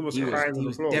reaction; he was almost crying on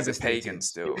the floor. He's a pagan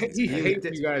still. He hates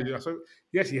you guys.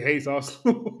 He actually hates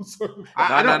Arsenal.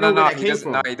 No.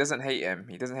 He doesn't hate him.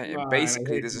 He doesn't hate him.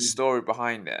 Basically, there's a story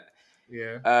behind it.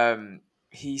 Yeah.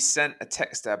 He sent a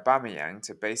text to Aubameyang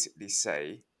to basically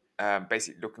say,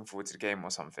 basically looking forward to the game or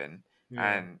something.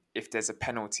 Yeah. And if there's a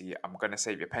penalty, I'm going to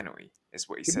save your penalty, is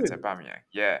what he said to Aubameyang.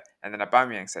 Yeah. And then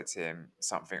Aubameyang said to him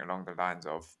something along the lines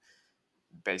of,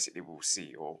 basically, we'll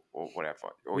see, or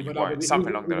whatever. Or you won't.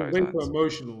 Something along those lines. He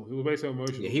was way so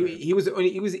emotional. Yeah, he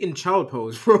was in child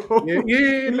pose, bro.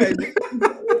 Yeah. Like,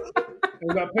 and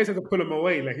that place had to pull him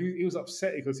away. Like, he was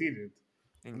upset he conceded.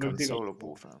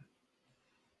 Inconsolable, fam.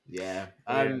 Yeah.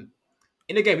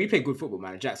 In the game, we played good football,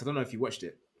 man. Jax, I don't know if you watched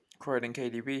it. Croydon and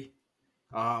KDB.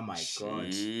 Oh my god!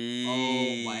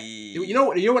 Oh my! You know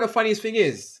what the funniest thing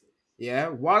is? Yeah,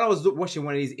 while I was watching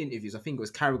one of these interviews, I think it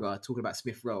was Carragher talking about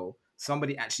Smith Rowe.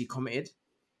 Somebody actually commented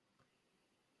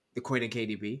the Croydon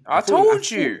KDB. I told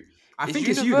you. I think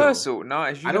it's universal. You. No,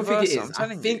 it's universal. I don't think it is. I'm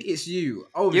telling I think it's you.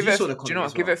 Oh, do you know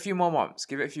what? Give it a few more months.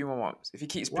 If he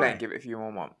keeps playing, give it a few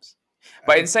more months.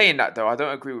 But in saying that, though, I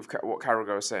don't agree with what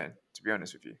Carragher was saying. To be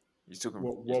honest with you, he's talking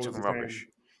rubbish.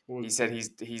 He said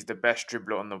he's the best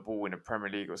dribbler on the ball in the Premier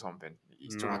League or something.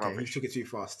 He's talking rubbish. He took it too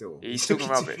far still. He's talking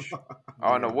rubbish.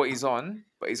 I don't know what he's on,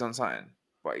 but he's on something.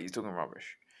 But he's talking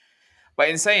rubbish. But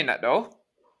in saying that, though,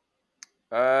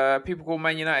 people call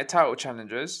Man United title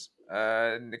challengers.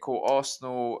 They call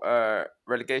Arsenal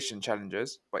relegation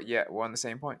challengers. But yeah, we're on the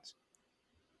same points.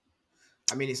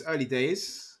 I mean, it's early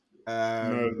days.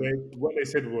 No, what they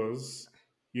said was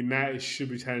United should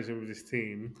be challenging with this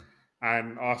team.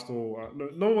 And Arsenal,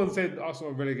 no one said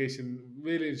Arsenal relegation.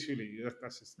 Really and truly,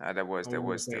 that's just. Nah, there was still.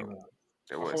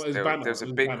 There was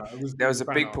a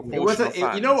big proportion. It wasn't.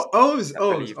 You know, O's.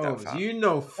 You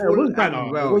know, full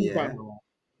and well. Yeah.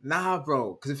 Nah,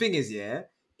 bro. Because the thing is, there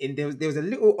was a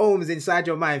little ohms inside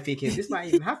your mind thinking this might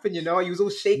even happen. You know, you was all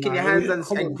shaking your hands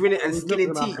and grinning and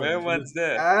skilling teeth. Everyone's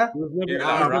there. It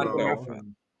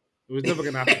was never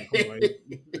gonna happen.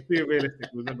 Let's be realistic.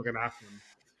 It was never gonna happen.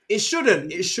 It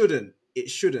shouldn't.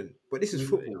 But this is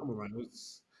football. Come on, man.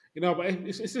 But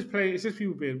it's just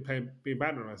people being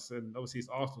bad on us, and obviously it's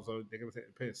Arsenal, so they're gonna take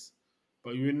the piss.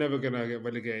 But you're never gonna get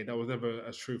relegated. That was never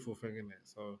a truthful thing in it.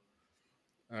 So,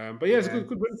 but yeah, it's a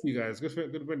good win for you guys.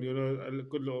 Good win. A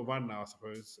good little run now, I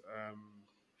suppose.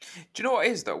 Do you know what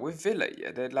it is though with Villa?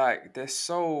 Yeah, they're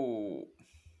so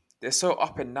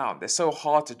up and down. They're so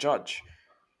hard to judge.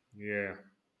 Yeah.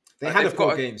 They had a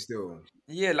poor game still.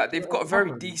 Yeah, like they've got a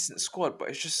very decent squad, but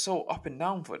it's just so up and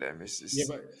down for them. It's just... Yeah,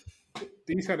 but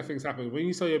these kind of things happen when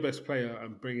you sell your best player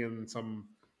and bring in some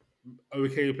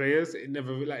okay players. It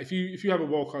never if you have a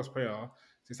world class player.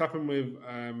 It's happened with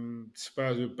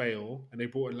Spurs with Bale, and they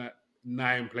brought in like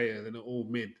 9 players, and they're all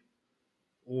mid.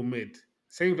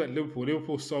 Same with Liverpool.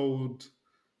 Liverpool sold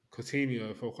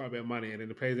Coutinho for quite a bit of money, and then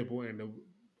the players they brought in.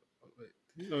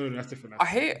 No, that's different. I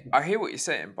hear what you're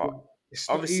saying, but. It's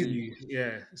obviously,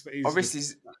 it's not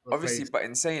easy. Obviously, but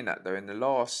in saying that though, in the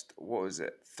last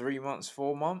 3 months,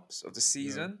 4 months of the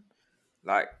season,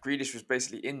 like Grealish was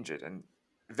basically injured, and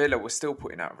Villa was still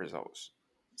putting out results.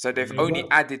 So they've only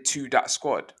added to that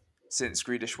squad since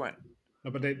Grealish went.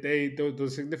 No, but there was a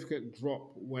significant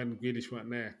drop when Grealish went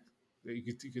there.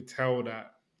 You could tell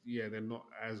that they're not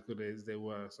as good as they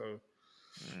were. So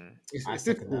It's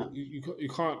difficult. You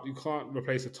can't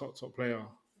replace a top player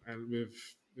and with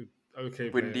okay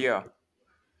players. Buendia.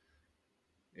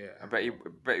 Yeah, I bet you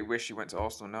wish he went to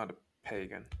Arsenal now to pay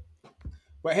again.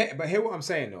 But hear what I'm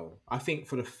saying though. I think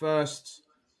for the first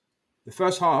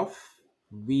half,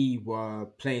 we were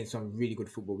playing some really good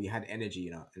football. We had energy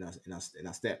in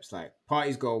our steps. Like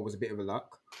Partey's goal was a bit of a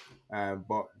luck,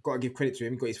 but got to give credit to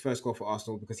him. He got his first goal for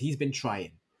Arsenal because he's been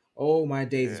trying. Oh my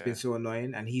days, it's been so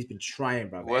annoying, and he's been trying,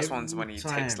 bro. The worst one's when he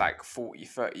takes like 40,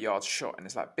 30 yards shot, and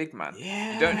it's like, big man,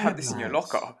 you don't have this in your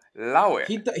locker. Allow it.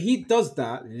 He does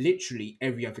that literally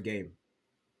every other game.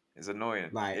 It's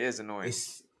annoying. Like, it is annoying.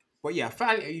 But yeah,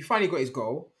 he finally got his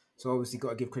goal. So obviously got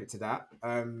to give credit to that.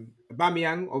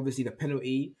 Aubameyang, obviously the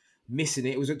penalty, missing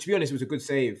it. To be honest, it was a good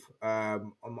save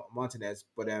on Martinez.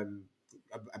 But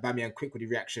Aubameyang, quick with the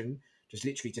reaction, just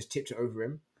tipped it over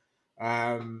him.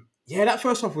 Yeah, that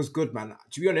first half was good, man.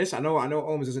 To be honest, I know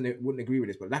Holmes wouldn't agree with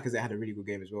this, but Lacazette had a really good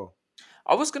game as well.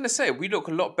 I was gonna say we look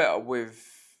a lot better with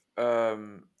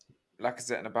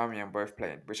Lacazette and Aubameyang both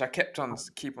playing, which I keep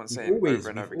on saying over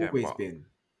and over again.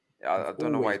 I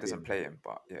don't know why he doesn't play him,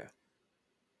 but yeah.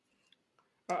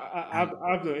 I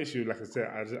have no issue, like I said.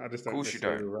 I just don't. Of course you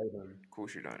don't. Rate him. Of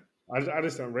course you don't. I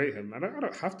just don't rate him. I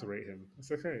don't have to rate him.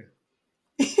 It's okay.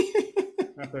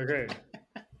 That's okay.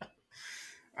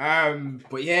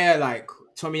 But yeah, like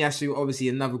Tomiyasu, obviously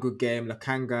another good game.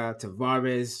 Lakanga,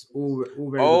 Tavares, all very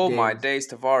good games. My days,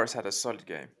 Tavares had a solid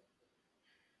game.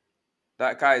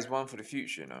 That guy is one for the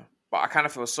future, you know. But I kind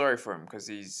of feel sorry for him because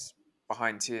he's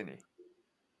behind Tierney.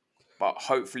 But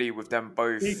hopefully with them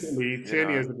both...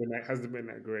 Tierney hasn't been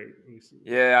that great.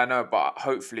 Yeah, I know. But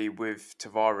hopefully with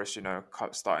Tavares, you know,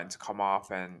 starting to come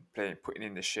up and putting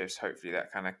in the shifts, hopefully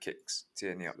that kind of kicks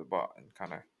Tierney up the butt and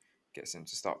kind of gets him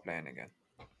to start playing again.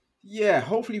 Yeah,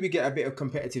 hopefully we get a bit of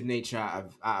competitive nature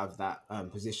out of that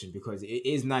position because it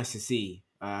is nice to see.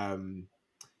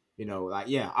 You know, like,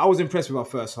 yeah, I was impressed with our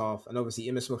first half and obviously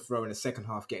Emma Smith Rowe in the second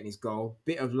half getting his goal.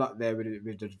 Bit of luck there with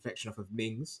the defection off of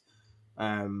Mings.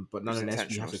 But nonetheless,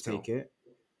 we have to take it.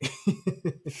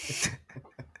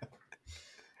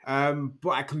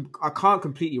 But I can't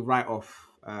completely write off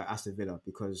Aston Villa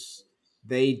because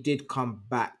they did come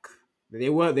back. They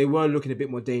were looking a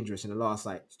bit more dangerous in the last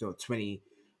 20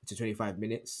 to 25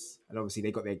 minutes, and obviously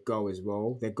they got their goal as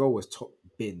well. Their goal was top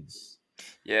bins.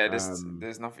 Yeah,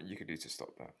 there's nothing you could do to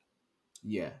stop that.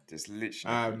 Yeah, there's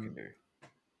literally nothing you can do.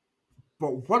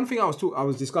 But one thing I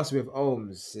was discussing with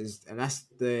Ohms and that's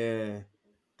the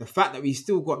fact that we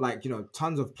still got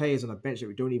tons of players on the bench that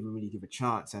we don't even really give a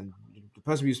chance. And the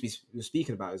person we were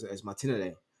speaking about is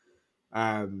Martinelli.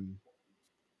 Arteta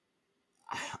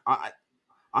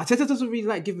doesn't really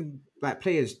like giving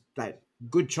players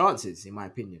good chances, in my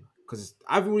opinion, because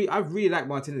I've really liked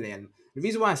Martinelli, and the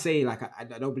reason why I say I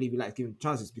don't believe he likes giving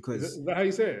chances because is that how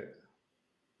you say it?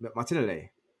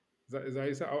 Martinelli. Is that how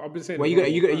you say it? I've been saying. Well,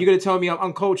 you gonna tell me I'm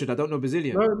uncultured? I don't know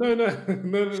Brazilian. No.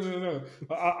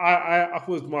 I thought it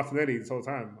was Martinelli this whole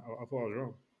time. I thought I was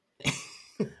wrong.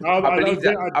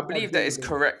 I believe that is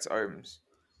correct, Ohms.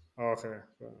 Oh, okay.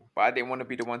 But I didn't want to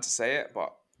be the one to say it,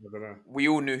 but we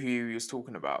all knew who he was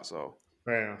talking about, so.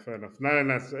 Fair enough. No.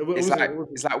 It's like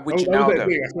Wijnaldum.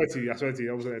 I swear to you,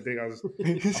 I wasn't a dig.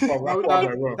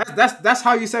 That's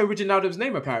how you say Wijnaldum's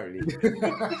name, apparently.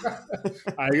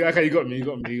 Okay, you got me.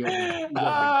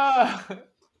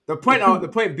 The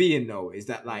point being though is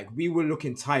that we were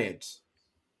looking tired,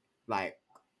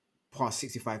 past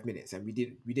 65 minutes, and we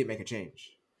didn't make a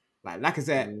change.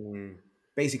 Lacazette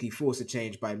basically forced a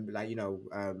change by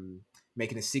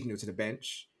making a signal to the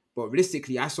bench, but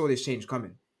realistically, I saw this change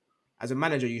coming. As a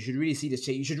manager, you should really see this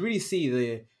change. You should really see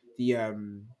the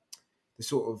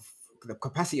sort of the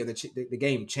capacity of the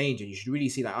game change, and you should really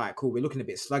see all right, cool, we're looking a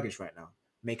bit sluggish right now.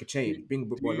 Make a change, bring a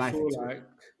bit more life into it.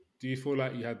 Do you feel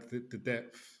like you had the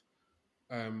depth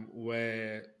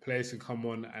where players can come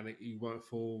on and you won't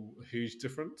feel a huge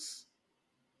difference?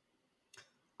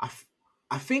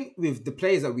 I think with the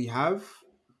players that we have,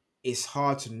 it's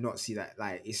hard to not see that.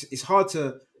 It's hard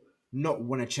to not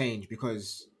want to change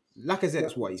because.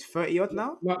 Lacazette's what? He's 30 odd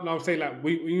now? No, I'm saying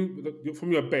we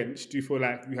from your bench, do you feel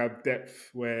like you have depth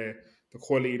where the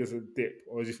quality doesn't dip,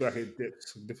 or do you feel like it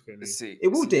dips significantly? It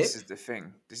will dip. This is the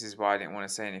thing. This is why I didn't want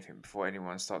to say anything before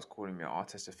anyone starts calling me an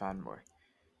Arteta fanboy.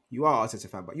 You are Arteta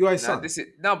fan, but you are his son.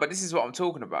 But this is what I'm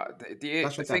talking about. The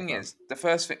thing is, the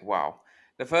first thing. Wow.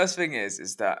 The first thing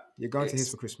is that you're going to his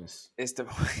for Christmas. It's the.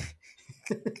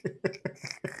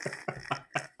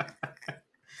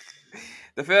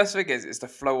 The first thing is the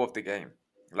flow of the game.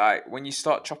 When you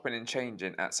start chopping and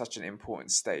changing at such an important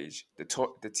stage,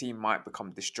 the team might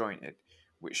become disjointed,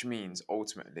 which means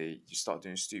ultimately you start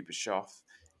doing stupid stuff.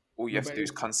 All you have to do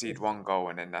is concede one goal,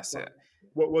 and then that's it.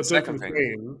 What second Jonathan's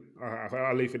saying,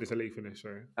 I'll leave finish.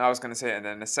 Sorry. I was going to say, and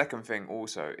then the second thing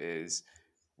also is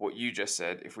what you just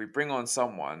said. If we bring on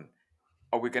someone,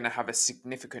 are we going to have a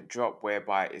significant drop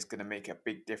whereby it's going to make a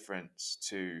big difference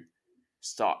to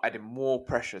start adding more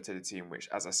pressure to the team? Which,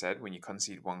 as I said, when you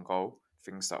concede one goal,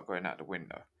 things start going out the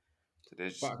window. So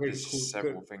there's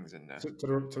several things in there.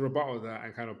 To rebuttal that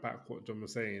and kind of back what John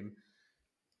was saying,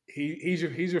 he's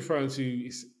referring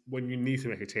to when you need to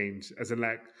make a change, as in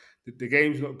like the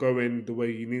game's not going the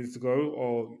way you need it to go,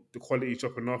 or the quality's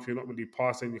dropping off, you're not really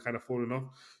passing, you're kind of falling off.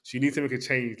 So you need to make a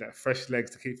change, like fresh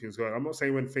legs to keep things going. I'm not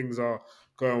saying when things are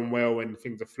going well, when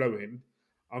things are flowing.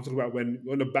 I'm talking about when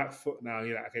you're on the back foot now,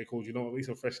 you're like, okay, cool, you know what, we need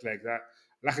some fresh legs. That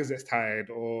Lacazette's tired,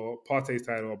 or Partey's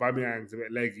tired, or Aubameyang's a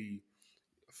bit leggy,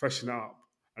 freshen up,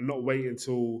 and not wait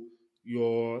until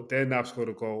they're now scored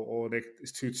a goal, or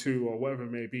it's 2-2, or whatever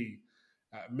it may be.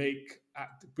 Be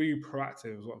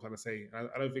proactive is what I'm trying to say.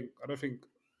 I don't think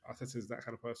Arteta is that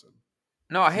kind of person.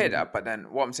 No, I hear that, but then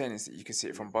what I'm saying is that you can see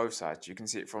it from both sides. You can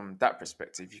see it from that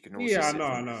perspective. You can also see it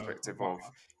from the perspective of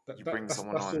you bring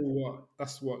someone on.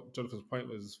 That's what Jonathan's point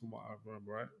was, from what I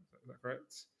remember, right? Is that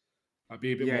correct?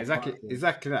 Be a bit more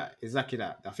exactly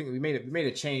that. I think we made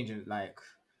a change in, like,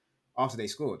 after they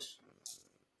scored.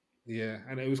 Yeah,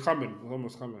 and it was coming. It was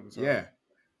almost coming. So.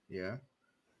 Yeah.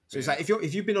 So it's like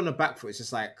if you've been on the back foot, it's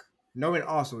just like knowing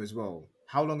Arsenal as well.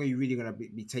 How long are you really going to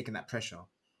be taking that pressure?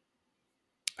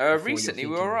 Recently,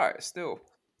 we're all right still.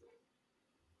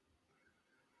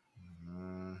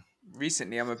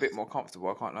 Recently, I'm a bit more comfortable.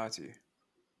 I can't lie to you.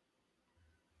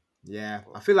 Yeah,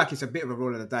 I feel like it's a bit of a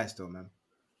roll of the dice, though, man.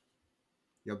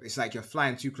 It's like you're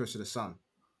flying too close to the sun.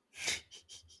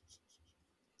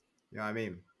 You know what I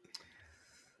mean?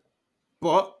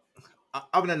 But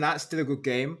other than that, still a good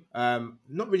game.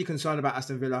 Not really concerned about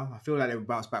Aston Villa. I feel like they will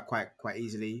bounce back quite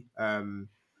easily.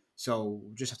 So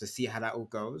we'll just have to see how that all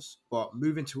goes. But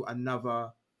moving to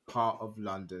another part of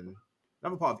London,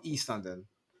 another part of East London,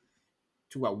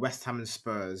 talk about West Ham and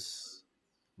Spurs.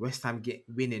 West Ham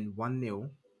winning 1-0.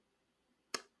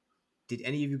 Did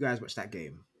any of you guys watch that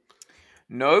game?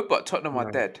 No, but Tottenham are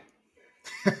dead.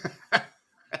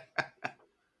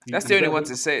 That's the only one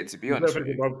to say it, to be honest with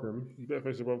you. You better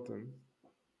finish above them.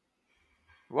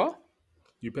 What?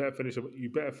 You better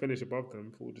finish above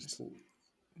them for this talk.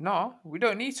 No, we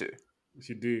don't need to. Yes,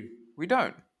 you do. We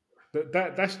don't.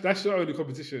 That's your only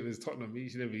competition is Tottenham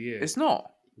each and every year. It's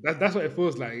not. That's what it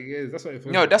feels like. It is. That's what it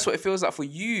feels. No, that's what it feels like for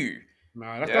you.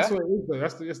 Nah, that's what it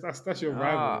is. Though. That's your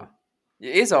rival.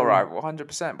 It is our rival,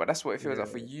 100%. But that's what it feels like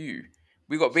for you.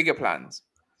 We got bigger plans.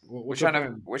 We're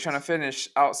trying to finish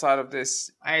outside of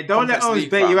this. Hey, don't let Owens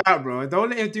bait you out, bro. Don't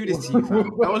let him do this to you, fam.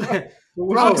 Don't let.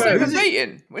 Bro, we're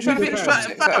baiting. We're trying to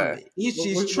finish.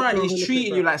 He's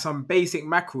treating you like some basic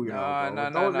mackerel, you know.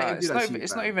 No.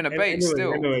 It's not even a bait.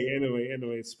 Still.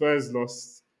 Anyway. Spurs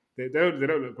lost. They don't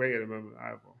look great at the moment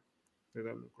either. They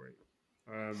don't look great.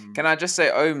 Can I just say,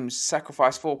 Ohms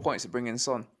sacrificed 4 points to bring in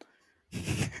Son?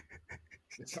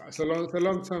 It's a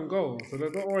long-term goal. So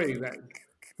don't worry. Like,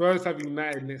 Spurs have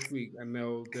United next week, and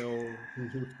they'll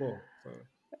score. So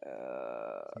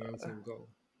long-term goal.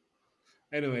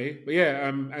 Anyway, but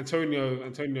yeah,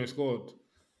 Antonio scored.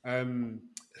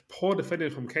 Poor defending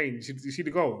from Kane. You see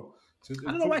the goal. So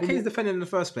I don't know why Kane's defending in the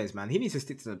first place, man. He needs to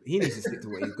stick to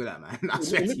what he's good at, man. I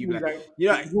swear to you,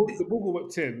 the ball got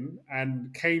whipped in,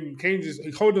 and Kane just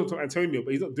he's holding on to Antonio,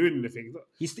 but he's not doing anything.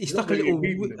 He stuck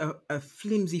a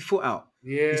flimsy foot out.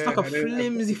 Yeah, he stuck a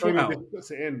flimsy foot out. Puts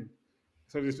it in.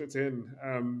 So just puts it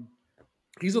in.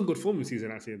 He's on good form this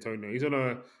season, actually. Antonio. He's on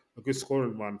a good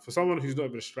scoring run for someone who's not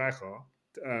even a striker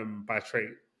by trait.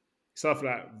 He started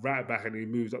like right back, and he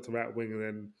moves up to right wing, and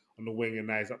then on the wing, and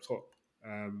now he's up top.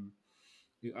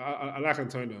 I like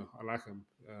Antonio. I like him.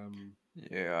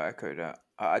 Yeah, I echo that.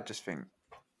 I just think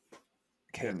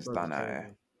Kane's done out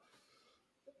here.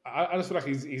 I just feel like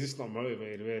he's just not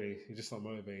motivated, really. He's just not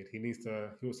motivated. He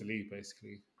wants to leave,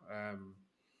 basically.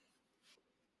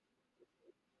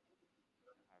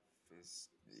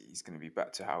 He's going to be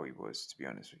back to how he was, to be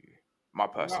honest with you. My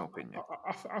personal opinion.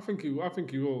 I think he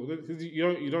will. Because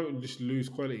you don't just lose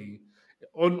quality.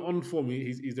 On form,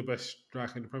 he's the best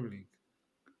striker in the Premier League.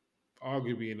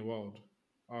 Arguably in the world.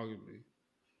 Arguably.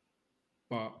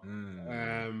 But,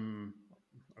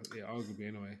 yeah, arguably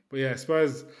anyway. But yeah,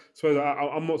 Spurs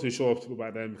I'm not too sure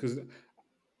about them because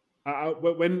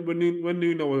when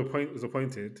Nuno was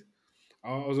appointed,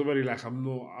 I was already like, I'm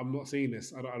not seeing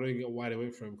this. I don't get why they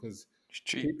went for him because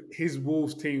his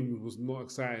Wolves team was not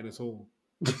exciting at all.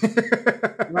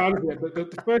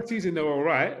 The first season they were all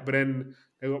right, but then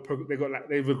they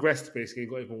regressed basically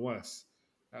and got even worse.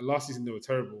 Last season they were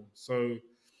terrible. So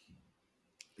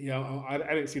yeah, I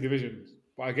didn't see the vision.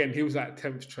 But again, he was like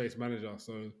 10th choice manager,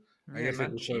 so I guess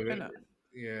it will show it.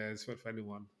 Yeah, it's not for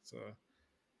anyone. So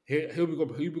he'll be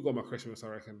gone by Christmas, I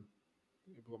reckon.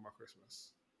 He'll be gone by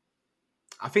Christmas.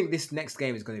 I think this next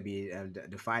game is going to be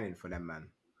defining for them, man.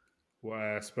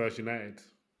 Spurs United.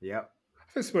 Yep. I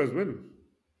think Spurs win.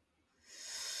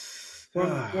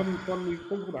 One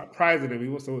talk about pride in him. He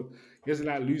doesn't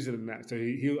like losing in that, so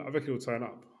I reckon he'll turn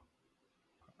up.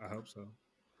 I hope so.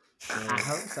 I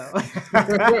hope so.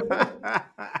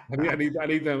 I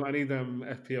need them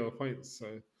FPL points.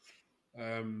 So,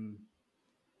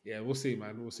 yeah, we'll see,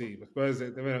 man. We'll see. But Spurs,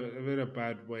 they're in a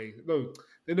bad way. No,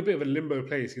 they're in a bit of a limbo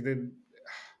place. They're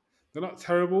not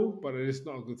terrible, but they're just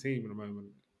not a good team at the moment.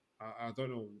 I don't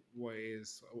know what it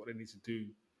is, what they need to do.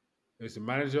 Is a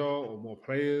manager or more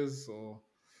players or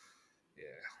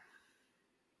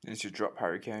Need to drop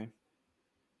Harry Kane.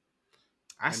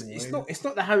 Anyway. It's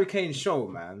not the Harry Kane show,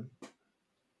 man.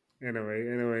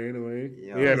 Anyway.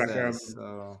 Yeah,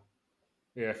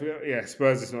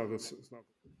 Spurs is not good. It's not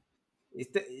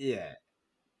good.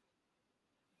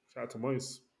 Shout out to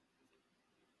Moyes.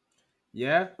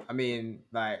 Yeah, I mean,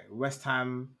 like West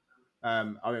Ham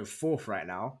are in 4th right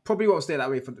now. Probably won't stay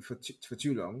that way for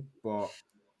too long, but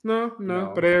no.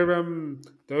 But they're I was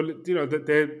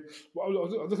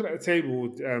looking at the table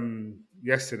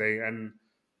yesterday, and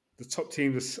the top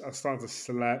teams are starting to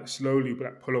slowly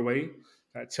pull away.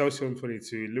 Like Chelsea on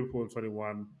 22, Liverpool on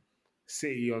 21,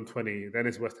 City on 20, then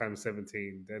it's West Ham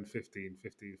 17, then 15,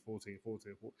 14.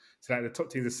 So like the top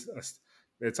teams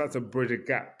they're trying to bridge a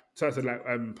gap, trying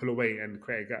to pull away and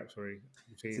create a gap. Sorry.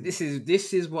 So this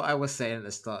is what I was saying at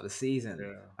the start of the season.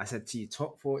 Yeah. I said to you,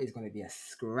 top 4 is going to be a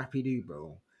scrappy do,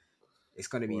 bro. It's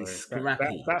going to be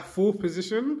scrappy. That 4th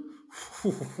position.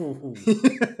 Who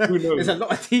knows? There's a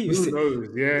lot of teams. Who knows?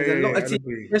 Yeah, there's a lot of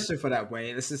teams pushing for that way.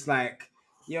 It's just like,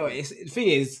 the thing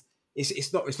is,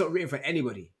 it's not written for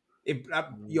anybody.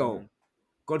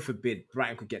 God forbid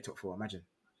Brighton could get top 4. Imagine.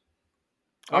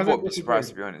 I won't be surprised,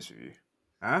 to be honest with you.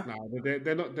 Huh? No,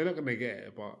 they're not going to get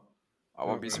it, but I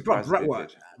won't be surprised.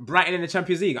 Brighton in the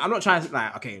Champions League. I'm not trying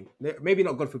to maybe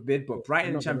not God forbid, but Brighton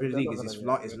in the Champions League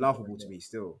is laughable to me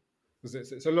still.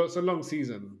 It's a long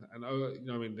season, and you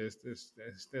know what I mean.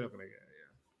 They're not going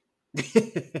to get it.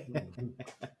 Yeah.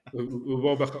 we're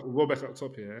well back up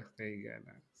top here. There you go.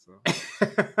 So.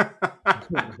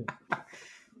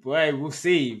 Boy, we'll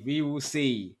see. We will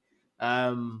see.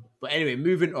 But anyway,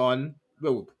 moving on.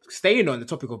 Well, staying on the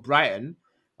topic of Brighton,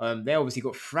 they obviously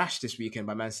got thrashed this weekend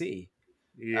by Man City.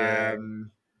 Yeah.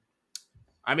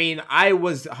 I mean, I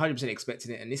was 100%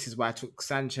 expecting it, and this is why I took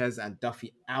Sanchez and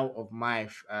Duffy out of my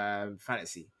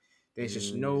fantasy. There's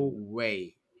just no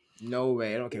way. I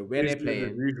don't care where they're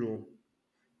playing. Usual.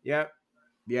 Yep.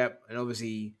 And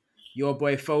obviously, your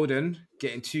boy Foden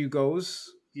getting 2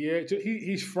 goals. Yeah,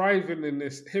 he's thriving in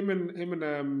this. Him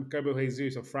and Gabriel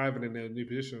Jesus are thriving in their new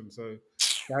position. So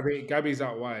Gabby's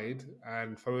out wide,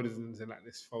 and Foden's in like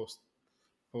this false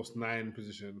 9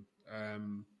 position.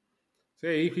 So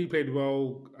yeah, he played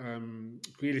well.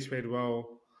 Grealish played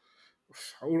well.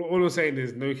 All I'm saying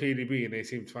is no KDB, and they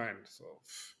seemed fine. So,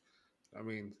 I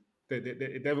mean, they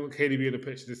haven't got KDB in the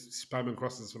pitch, just spamming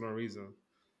crosses for no reason.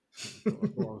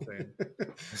 That's what I'm saying.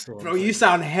 Bro, you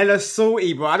sound hella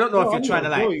salty, bro. I don't know if you're trying to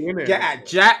get at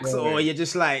Jax or you're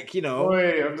just like,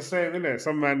 Boy, I'm just saying, innit?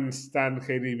 Some man stand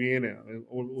KDB in it.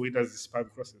 All he does is spam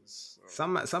crosses.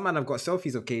 So. Some man have got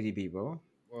selfies of KDB, bro.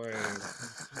 Boy.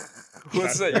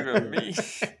 What's that even mean?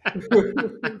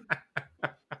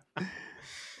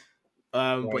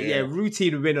 But yeah,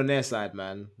 routine win on their side,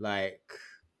 man. Like,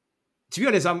 to be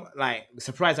honest, I'm like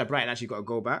surprised that Brighton actually got a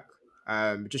goal back.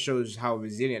 It just shows how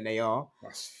resilient they are.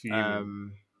 That's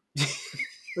fuming.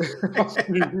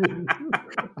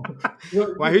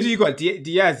 Why? Who do you got?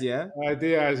 Diaz, yeah.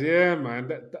 Diaz, yeah, man.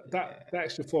 That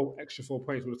extra 4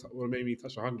 points would have made me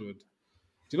touch 100.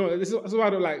 Do you know? This is why I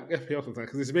don't like FPL sometimes,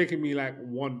 because it's making me like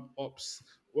want ops.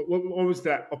 What was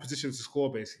that opposition to score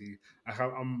basically? Like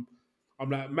I'm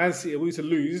like, Man City, we need to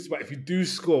lose, but if you do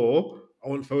score, I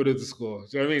want Foden to score.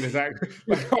 Do you know what I mean? It's like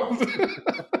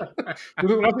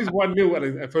nothing's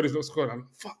 1-0 and Foden's not scoring. I'm like,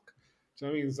 fuck. Do you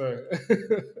know what I mean? So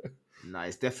nah,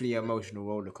 it's definitely an emotional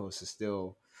roller coaster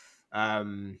still.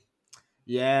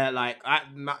 Yeah, like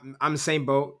I'm the same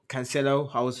boat.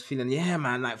 Cancelo, I was feeling, yeah,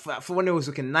 man, like for one, it was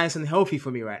looking nice and healthy for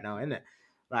me right now, isn't it?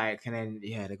 Like, and then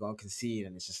they're gonna concede,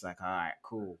 and it's just like, all right,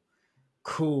 cool.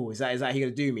 Is that he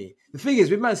gonna do me? The thing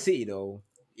is, with Man City though,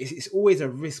 it's always a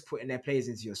risk putting their players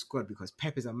into your squad because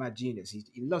Pep is a mad genius.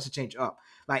 He loves to change up.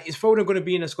 Like, is Foden going to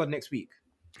be in the squad next week?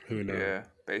 Who knows? Yeah,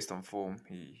 based on form,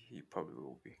 he probably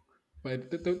will be. But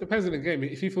it depends on the game.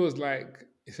 If he feels like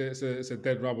it's a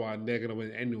dead rubber and they're going to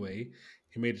win anyway,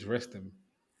 he may just rest them.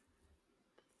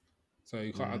 So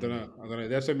you can't. I don't know.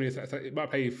 There's so many. It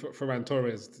might pay for Ferran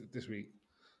Torres this week,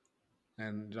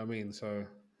 and I mean, so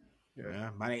yeah,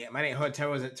 man ain't heard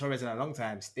Torres in a long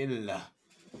time. Still,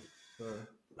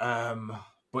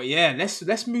 but yeah,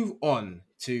 let's move on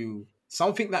to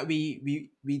something that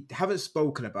we haven't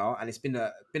spoken about, and it's been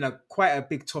a quite a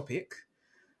big topic.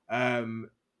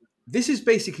 This is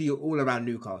basically all around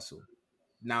Newcastle.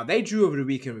 Now, they drew over the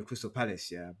weekend with Crystal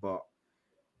Palace, yeah, but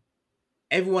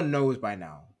everyone knows by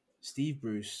now Steve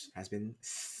Bruce has been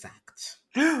sacked.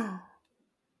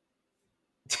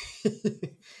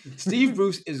 Steve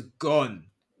Bruce is gone.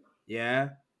 Yeah.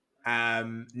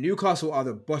 Newcastle are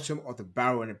the bottom of the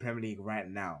barrel in the Premier League right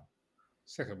now.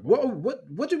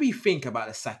 What do we think about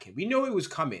the sacking? We know it was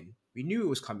coming. We knew it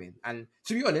was coming. And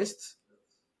to be honest,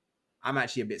 I'm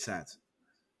actually a bit sad.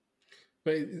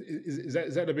 But is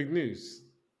that the big news?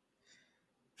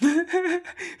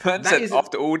 Man said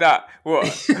after all that,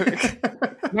 what?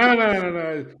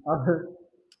 No.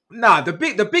 Nah, the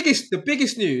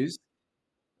biggest news.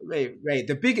 Wait.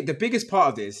 The biggest part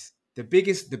of this, the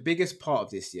biggest part of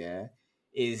this, yeah,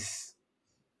 is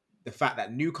the fact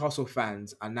that Newcastle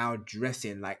fans are now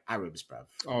dressing like Arabs, bruv.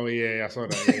 Oh yeah, I saw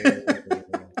that.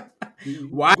 Yeah.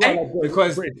 Why?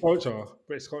 Because British culture.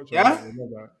 Yeah,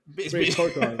 British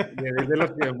culture. Yeah, they love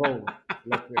to get involved.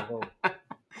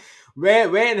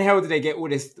 Where in the hell did they get all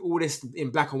this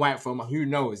in black and white from? Who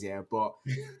knows? Yeah, but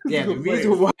yeah, the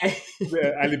reason why.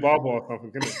 Yeah, Alibaba or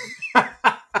something, isn't it?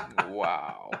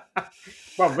 Wow.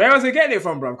 But where was they getting it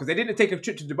from, bro? Because they didn't take a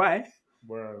trip to Dubai.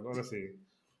 Bro, honestly.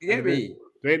 You get me?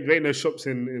 There ain't no shops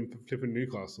in flipping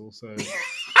Newcastle, so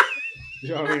you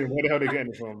know what I mean? Where the hell are they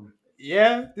getting it from?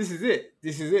 Yeah, this is it.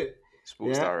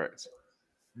 Sports Direct.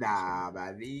 Nah,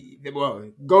 man.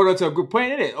 Well, going on to a good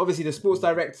point, isn't it? Obviously, the Sports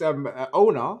Direct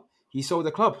owner, he sold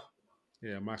the club.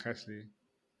 Yeah, Mike Ashley.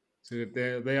 So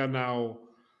they are now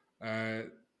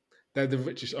they're the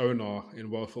richest owner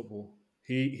in world football.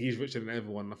 He's richer than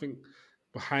everyone. I think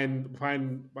behind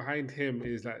him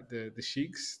is like the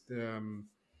Sheiks, the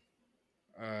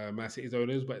Man City's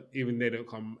owners, but even they don't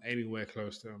come anywhere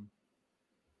close to him.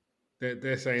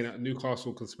 They're saying that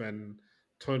Newcastle can spend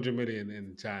 200 million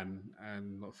in Jan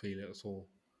and not feel it at all.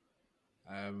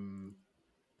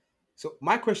 So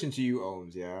my question to you,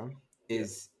 Ohms,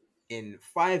 is in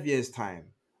 5 years'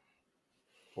 time,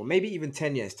 or maybe even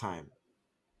 10 years' time,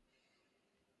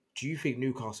 do you think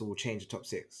Newcastle will change the top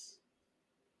six?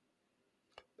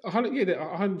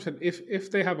 100%.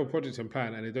 If they have a project and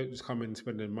plan and they don't just come in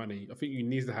spending money, I think you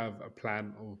need to have a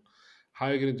plan of how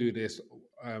you're going to do this.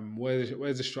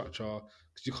 Where's the structure?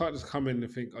 Because you can't just come in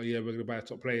and think, oh yeah, we're going to buy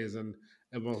top players and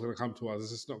everyone's going to come to us.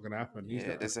 It's just not going to happen.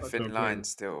 Yeah, there's a thin line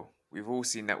still. We've all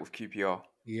seen that with QPR.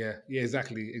 Yeah,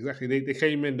 exactly. They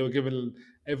came in, they were giving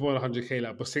everyone 100k.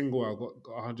 Like Bosingwa got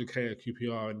 100k at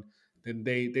QPR, and then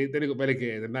they got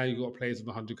relegated, and now you got players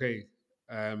on 100k.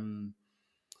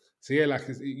 So yeah, like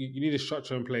you need a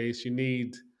structure in place. You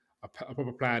need a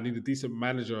proper plan. You need a decent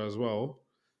manager as well.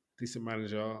 So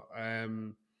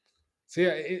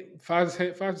yeah, 5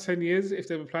 to 10 years, if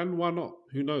they have a plan, why not?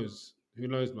 Who knows,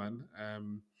 man?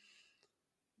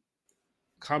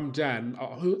 Come Jan,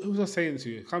 who was I saying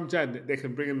to? Come Jan, they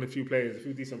can bring in a few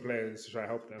decent players to try to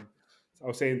help them. So I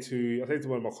was saying to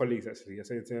one of my colleagues actually. I was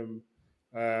saying to him,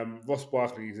 Ross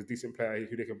Barkley is a decent player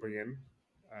who they can bring in.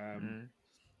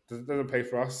 Doesn't pay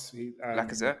for us.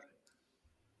 Lacazette?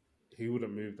 He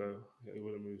wouldn't move though. Yeah, he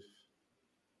wouldn't move.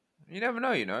 You never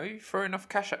know, You throw enough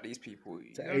cash at these people.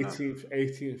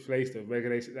 18th place though,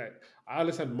 regulation. Like, I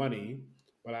understand money,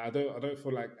 but I don't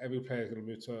feel like every player is going to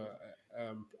move to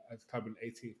a club in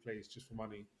 18th place just for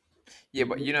money. Yeah,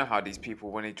 but you know how these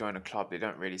people, when they join a club, they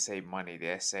don't really say money.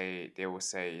 They will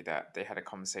say that they had a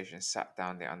conversation, sat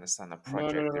down, they understand the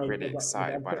project, they're really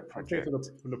excited by the project.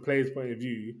 From the player's point of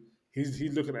view, he's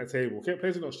looking at a table.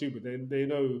 Players are not stupid. They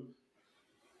know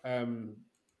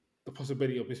the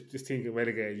possibility of this team getting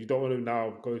relegated. You don't want to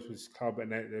now go to this club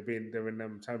and they're in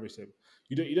them championship.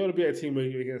 You don't want to be a team where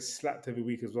you're getting slapped every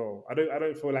week as well. I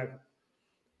don't feel like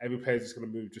every player is just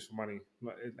going to move just for money.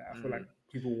 I feel like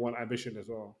people want ambition as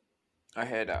well. I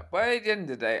hear that, but at the end of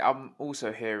the day, I'm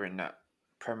also hearing that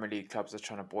Premier League clubs are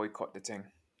trying to boycott the thing.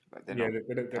 Like they don't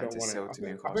want it. I think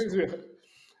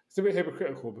it's a bit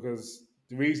hypocritical because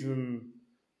the reason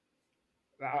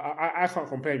I can't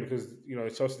complain because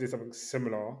Chelsea did something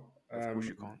similar. Of course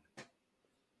you can't.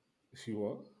 See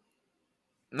what?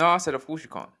 No, I said of course you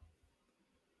can't.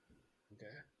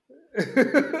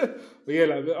 But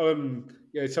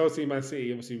yeah, Chelsea, Man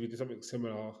City. Obviously, we did something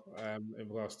similar in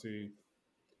regards to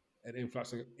an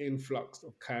influx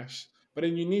of cash. But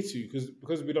then you need to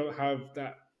because we don't have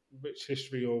that rich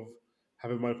history of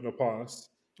having money from the past.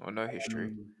 Or no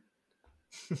history.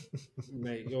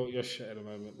 Mate, you're shit at the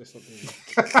moment. There's something.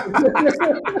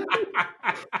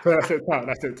 That's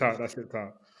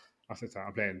it.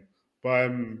 I'm playing.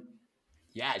 But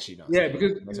yeah, actually, no. Yeah,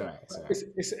 because it's all right.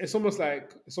 It's almost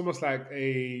like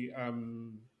a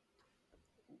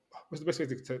what's the best way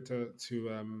to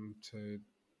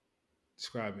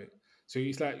describe it? So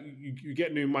it's like you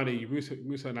get new money, you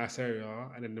move to a nice area,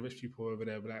 and then the rich people over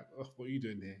there be like, "Oh, what are you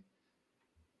doing here?"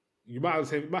 You might have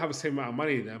the same amount of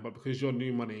money there, but because you're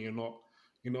new money, you're not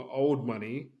old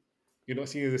money. You're not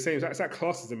seeing the same. It's like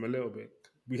classism a little bit.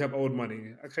 We have old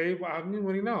money, okay, but I have new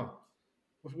money now.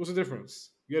 What's the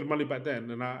difference? You had money back then,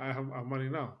 and I have money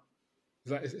now.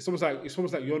 It's almost like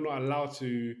you're not allowed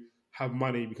to have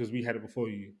money because we had it before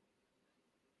you.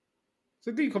 It's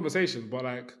a deep conversation, but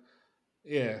like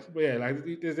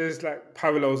there's like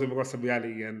parallels in regards to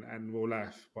reality and real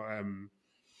life. But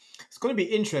it's going to be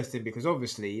interesting because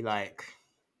obviously, like,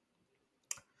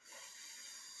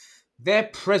 their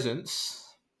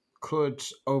presence could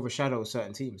overshadow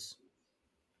certain teams.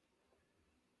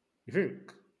 You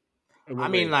think? I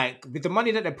mean, like, with the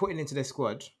money that they're putting into their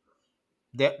squad,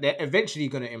 they're eventually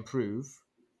going to improve.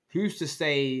 Who's to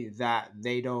say that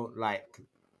they don't, like,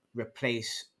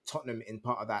 replace Tottenham in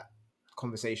part of that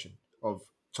conversation of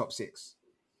top 6?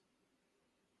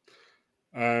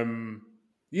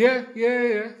 Yeah.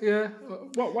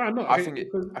 Why not? I think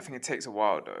it takes a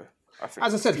while though.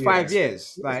 As I said, 5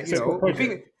 years. Like, you know,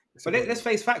 but let's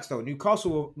face facts though.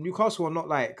 Newcastle are not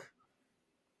like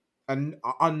an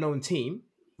unknown team.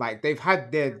 Like, they've had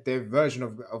their version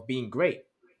of being great.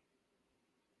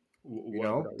 You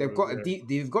know, they've got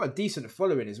a decent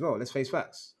following as well. Let's face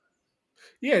facts.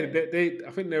 Yeah,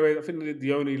 I think they're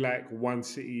the only like one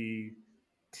City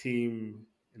team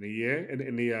in a year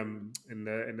in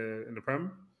the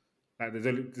Prem. Like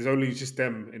there's only just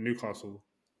them in Newcastle.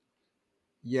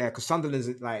 Yeah, because Sunderland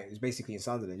is basically in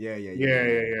Sunderland. Yeah.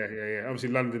 Obviously,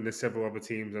 London there's several other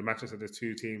teams, and Manchester there's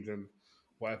 2 teams, and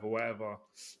whatever.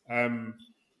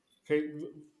 Okay,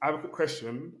 I have a quick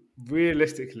question.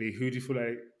 Realistically, who do you feel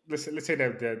like? Let's say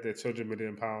they're £200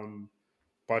 million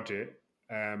budget.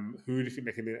 Who do you think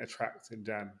they can attract in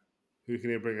Jan? Who can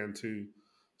they bring in to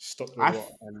stop the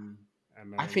rot?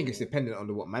 I think it's dependent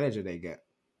on what manager they get.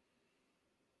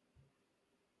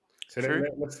 So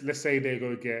let's say they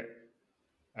go get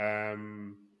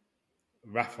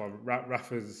Rafa.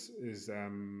 Rafa's is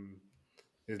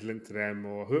linked to them,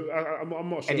 or who? I'm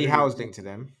not sure. Eddie Howe's linked to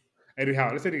them. Eddie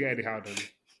Howe. Let's say they get Eddie Howe then.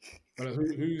 But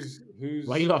who's?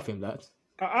 Why are you laughing, lad?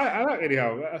 I like Eddie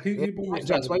Howe.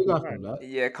 Jax, why are you laughing, lad?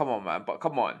 Yeah, come on, man. But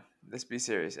come on, let's be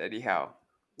serious. Eddie Howe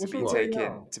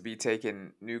to be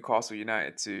taking Newcastle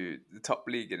United to the top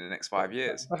league in the next 5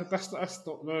 years. That's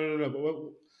not no. But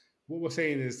what we're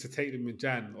saying is to take them in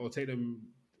Jan or take them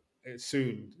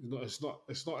soon. It's not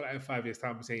like in 5 years'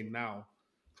 time. We're saying now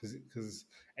because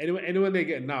anyone they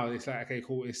get now, it's like, okay,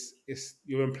 cool. It's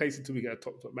you're in place until we get a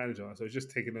top manager. So it's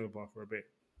just taking over for a bit.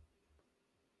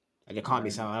 And you can't be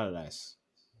Sam Allardyce.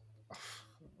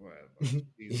 Whatever.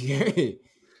 He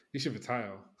should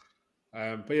retire.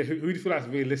 But yeah, who do you feel like is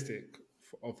realistic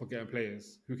for getting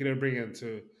players? Who can they bring in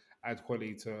to add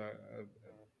quality to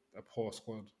a poor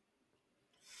squad?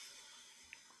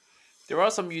 There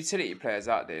are some utility players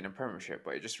out there in the Premiership,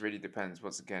 but it just really depends,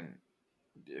 once again,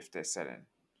 if they're selling.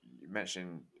 You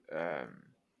mentioned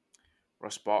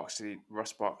Ross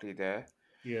Barkley there.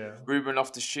 Yeah. Ruben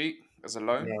Loftus-Cheek as a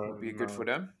loan would be good for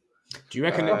them. Do you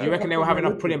reckon they will have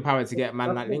enough pulling power to get a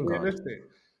man like Lingard? Realistic.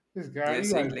 This guy,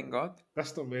 Lingard.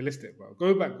 That's not realistic, bro.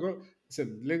 Go back.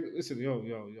 Listen, yo.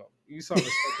 You start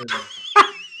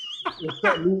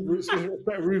respect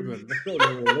Ruben. That's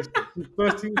not realistic. He's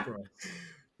first team for us.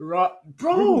 Right,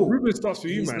 bro. Ruben starts for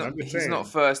you, man. He's not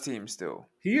first team still.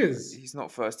 He is. He's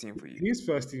not first team for you. He is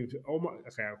first team. Oh my.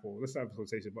 Okay, cool. Let's have a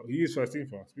conversation. But he is first team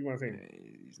for us. Be my thing.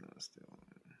 He's not still.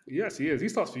 Yes, he is. He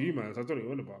starts for you, man. So I don't know what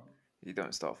you're on about. He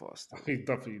don't start for us. He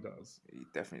definitely does. He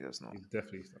definitely does not. He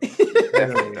definitely starts.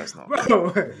 Definitely does not.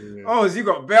 Bro. Oh, so you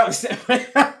got belts. No,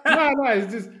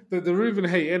 it's just the Ruben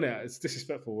hate, innit? It's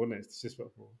disrespectful, isn't it? It's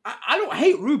disrespectful. I don't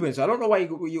hate Ruben, so I don't know why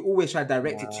you always try to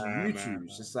direct it to YouTube.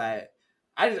 It's just like,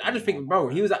 I just think, bro,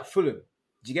 he was at Fulham.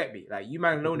 Do you get me? Like, you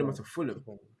man loaned him to Fulham.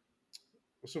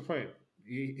 What's the point?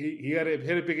 He had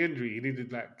a big injury. He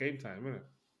needed like game time, innit?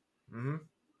 Mm-hmm.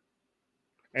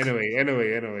 Anyway.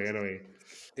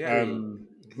 Yeah.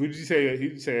 Who did you say? Who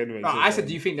did you say anyway? No, I said,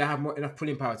 do you think they have enough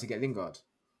pulling power to get Lingard?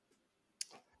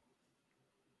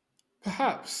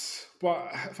 Perhaps,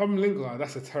 but if I'm Lingard,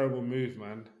 that's a terrible move,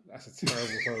 man. That's a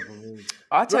terrible move.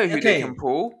 I'll tell you who they can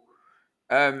pull.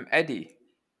 Eddie.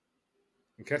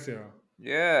 Nketiah.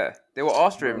 Yeah, they were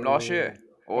after him last year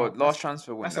or last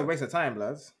transfer window. That's a waste of time,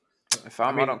 lads.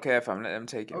 I don't care if I'm letting them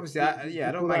take it. Obviously,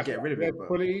 I don't mind getting rid of it. But...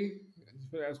 quality.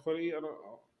 I don't.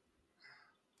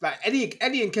 Like Eddie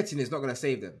Nketiah is not going to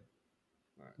save them.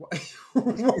 What's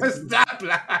that,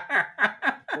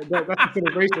 That's the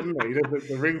celebration, isn't it? He does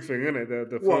the ring thing, isn't it?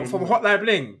 The what, from Hotline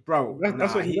Bling, bro?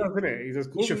 That's what he does, isn't it? He just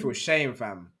should feel shame,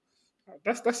 fam.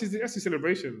 That's his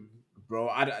celebration, bro.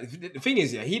 The thing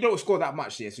is, he don't score that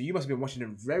much here, so you must have been watching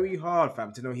him very hard,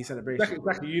 fam, to know his celebration.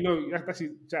 Exactly. You know, that's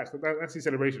his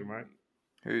celebration, right?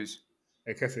 Whose?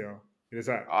 Nketiah. Is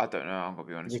that? I don't know. I'm gonna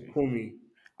be honest with you. Call me.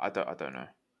 I don't know.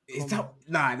 Is that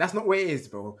that's not what it is,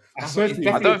 bro. I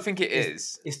don't think it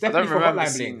is. It's definitely I don't remember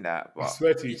seeing that. But I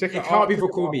swear to you, it can't be for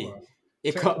Call Me.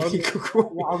 It can't be for Call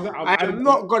Me. I'm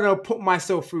not gonna put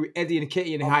myself through Eddie and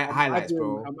Kitty in highlights,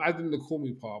 bro. I'm adding the Call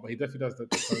Me part, but he definitely does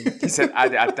the He said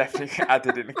I definitely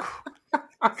added in the call.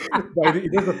 But he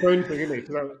does the phone thing, isn't it?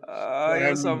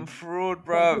 You're some fraud,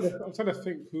 bro. I'm trying to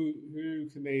think who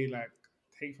can they like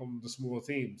take from the smaller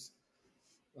teams.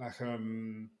 Like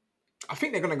I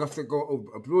think they're gonna have to go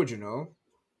abroad, you know.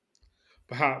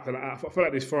 Perhaps, and I feel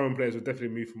like these foreign players will definitely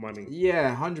move for money.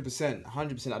 Yeah, 100%.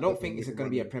 I don't think it's going to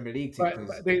be a Premier League team.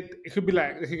 But it could be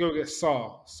like they could go get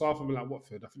Sarr from like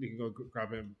Watford. I think they can go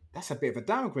grab him. That's a bit of a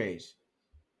downgrade.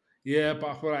 Yeah,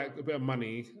 but I feel like a bit of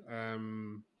money.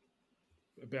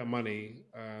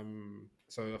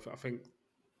 So I think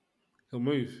he'll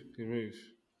move.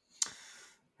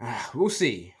 We'll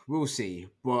see.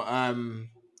 But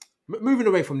moving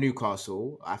away from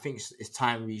Newcastle, I think it's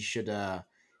time we should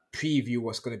preview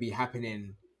what's going to be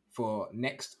happening for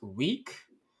next week.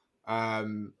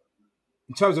 In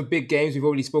terms of big games, we've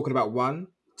already spoken about one,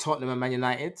 Tottenham and Man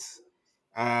United.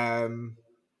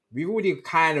 We've already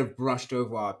kind of brushed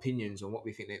over our opinions on what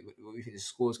we think the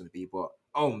score is going to be. But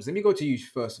Ohms, let me go to you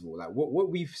first of all. Like, what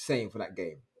we saying for that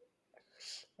game?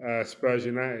 Spurs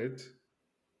United.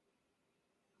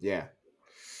 Yeah.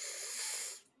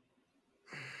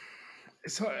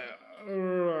 So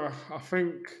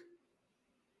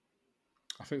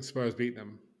I think Spurs beat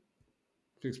them.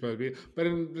 But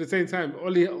at the same time,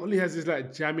 Oli has this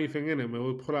like jammy thing in him, and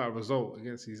we'll pull out a result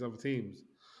against these other teams.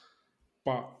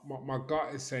 But my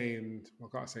gut is saying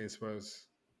Spurs.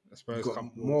 Spurs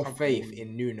got more faith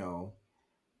in Nuno.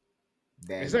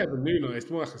 It's not even Nuno. It's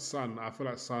more like a Son. I feel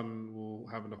like Son will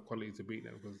have enough quality to beat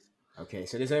them. Okay,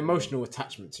 so there's an emotional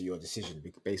attachment to your decision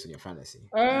based on your fantasy.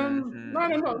 No,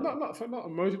 not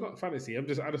emotional, not fantasy. I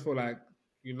just feel like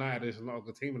United is not a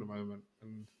good team at the moment,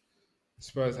 and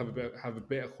Spurs have a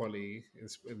bit of quality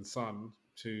in Son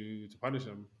to punish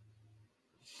them.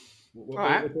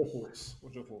 What's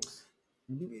your thoughts?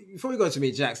 Before we go to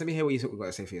me, Jax, let me hear what you've got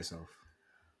to say for yourself.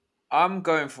 I'm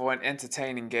going for an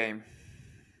entertaining game.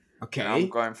 Okay. And I'm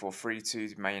going for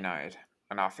 3-2 Man United,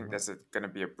 and I think there's going to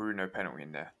be a Bruno penalty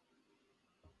in there.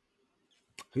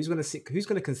 Who's gonna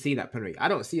concede that penalty? I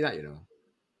don't see that, you know.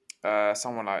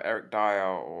 Someone like Eric Dyer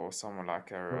or someone like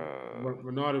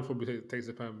Ronaldo probably takes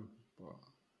the pen. But...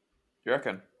 You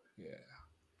reckon? Yeah.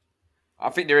 I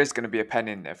think there is going to be a pen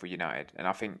in there for United, and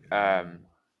I think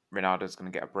Ronaldo's going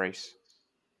to get a brace.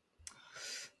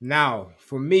 Now,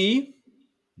 for me,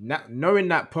 knowing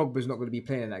that Pogba's not going to be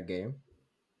playing in that game,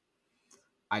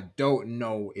 I don't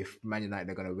know if Man United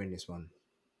are going to win this one.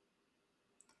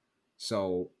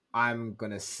 So I'm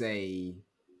going to say...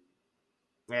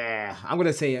 I'm going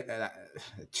to say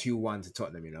 2-1 to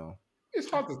Tottenham, you know. It's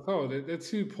hard to tell. They're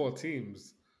two poor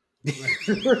teams. In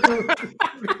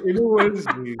all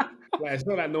honesty, it's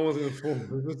not like no one's in the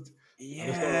form.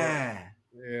 Yeah.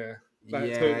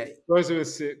 So Spurs are in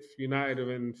 6th, United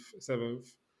are in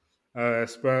 7th.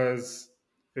 Spurs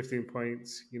 15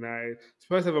 points. United.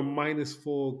 Spurs have a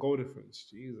 -4 goal difference.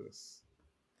 Jesus.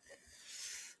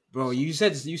 Bro, you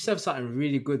said something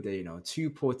really good there, you know. Two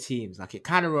poor teams. Like, it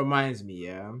kind of reminds me,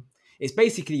 yeah. It's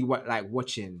basically like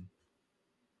watching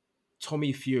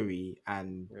Tommy Fury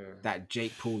and that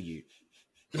Jake Paul youth.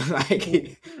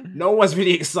 Like, no one's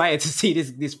really excited to see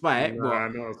this fight. Nah,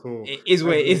 not at all. It is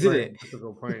what it is, isn't it? That's a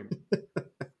good point.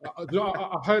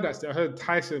 I heard that. I heard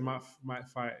Tyson might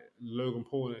fight Logan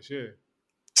Paul next year.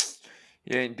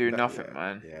 He ain't doing nothing,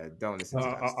 man. Yeah, don't listen to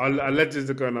that. Our legends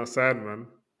are going outside, man.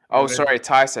 Oh, sorry,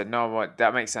 Tyson. No,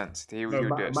 that makes sense. He'll do it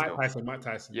Mike still.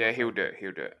 Tyson. Yeah, he'll do it.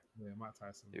 Yeah, Mike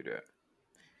Tyson. He'll do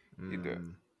it.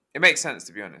 It makes sense,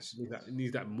 to be honest. He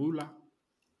needs that moolah.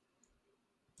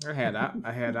 I hear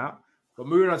that. But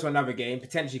moving on to another game,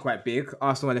 potentially quite big,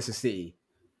 Arsenal and Leicester City.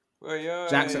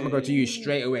 Jackson, I'm going to go to you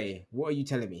straight away. What are you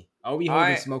telling me? Are we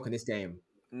holding smoke in this game?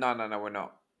 No, we're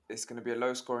not. It's going to be a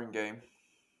low-scoring game.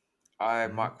 I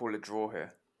might call a draw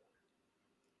here.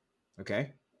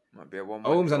 Okay. Might be a 1-1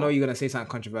 Holmes, draw. I know you're going to say something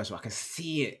controversial. I can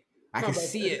see it. I can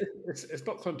see it. It's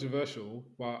not controversial,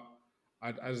 but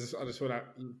I just feel like,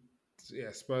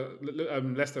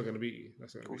 Leicester are going to beat you.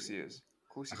 Of course he is.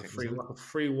 Of course he thinks that. Like a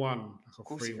 3-1. Of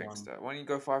course he thinks that. Why don't you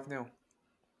go 5-0?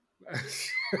 I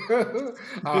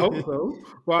hope so,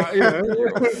 but I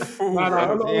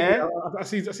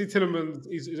see Tielemans.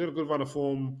 He's in a good run of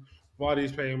form.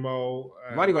 Vardy's playing well.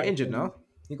 Vardy got injured, no?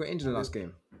 He got injured in the last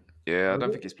game. Yeah, I don't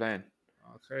think he's playing.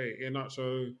 Okay,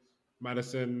 Iheanacho,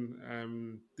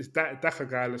 Maddison. This Daka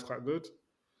guy looks quite good.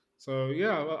 So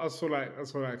yeah, I feel like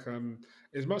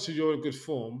as much as you're in good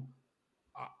form,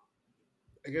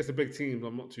 against the big teams,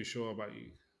 I'm not too sure about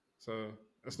you. So.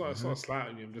 It's not a slight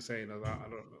on you. I'm just saying that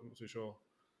I'm not too sure.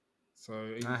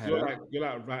 So you're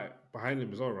like right behind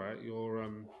him as well, right?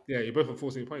 You're both at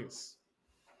 14 points.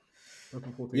 So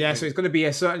it's going to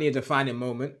be certainly a defining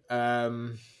moment.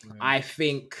 I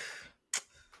think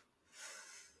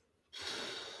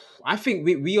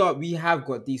we have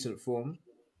got decent form.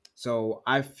 So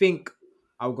I think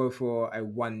I'll go for a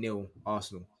 1-0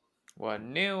 Arsenal.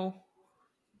 1-0.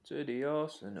 To the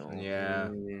Arsenal. Yeah.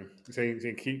 Saying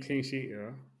keep clean sheet, yeah?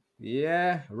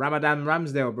 Yeah. Ramadan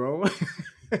Ramsdale, bro.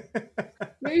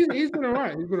 He's been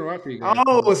alright. He's been alright for you guys.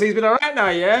 Oh, so he's been alright now,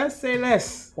 yeah? Say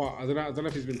less. Well, I don't know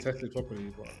if he's been tested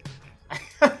properly,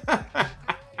 but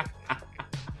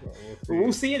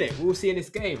we'll see in it. We'll see in this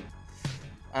game.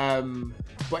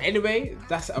 But anyway,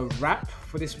 that's a wrap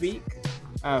for this week.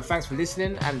 Thanks for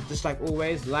listening, and just like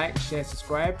always, like, share,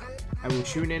 subscribe, and we'll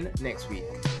tune in next week.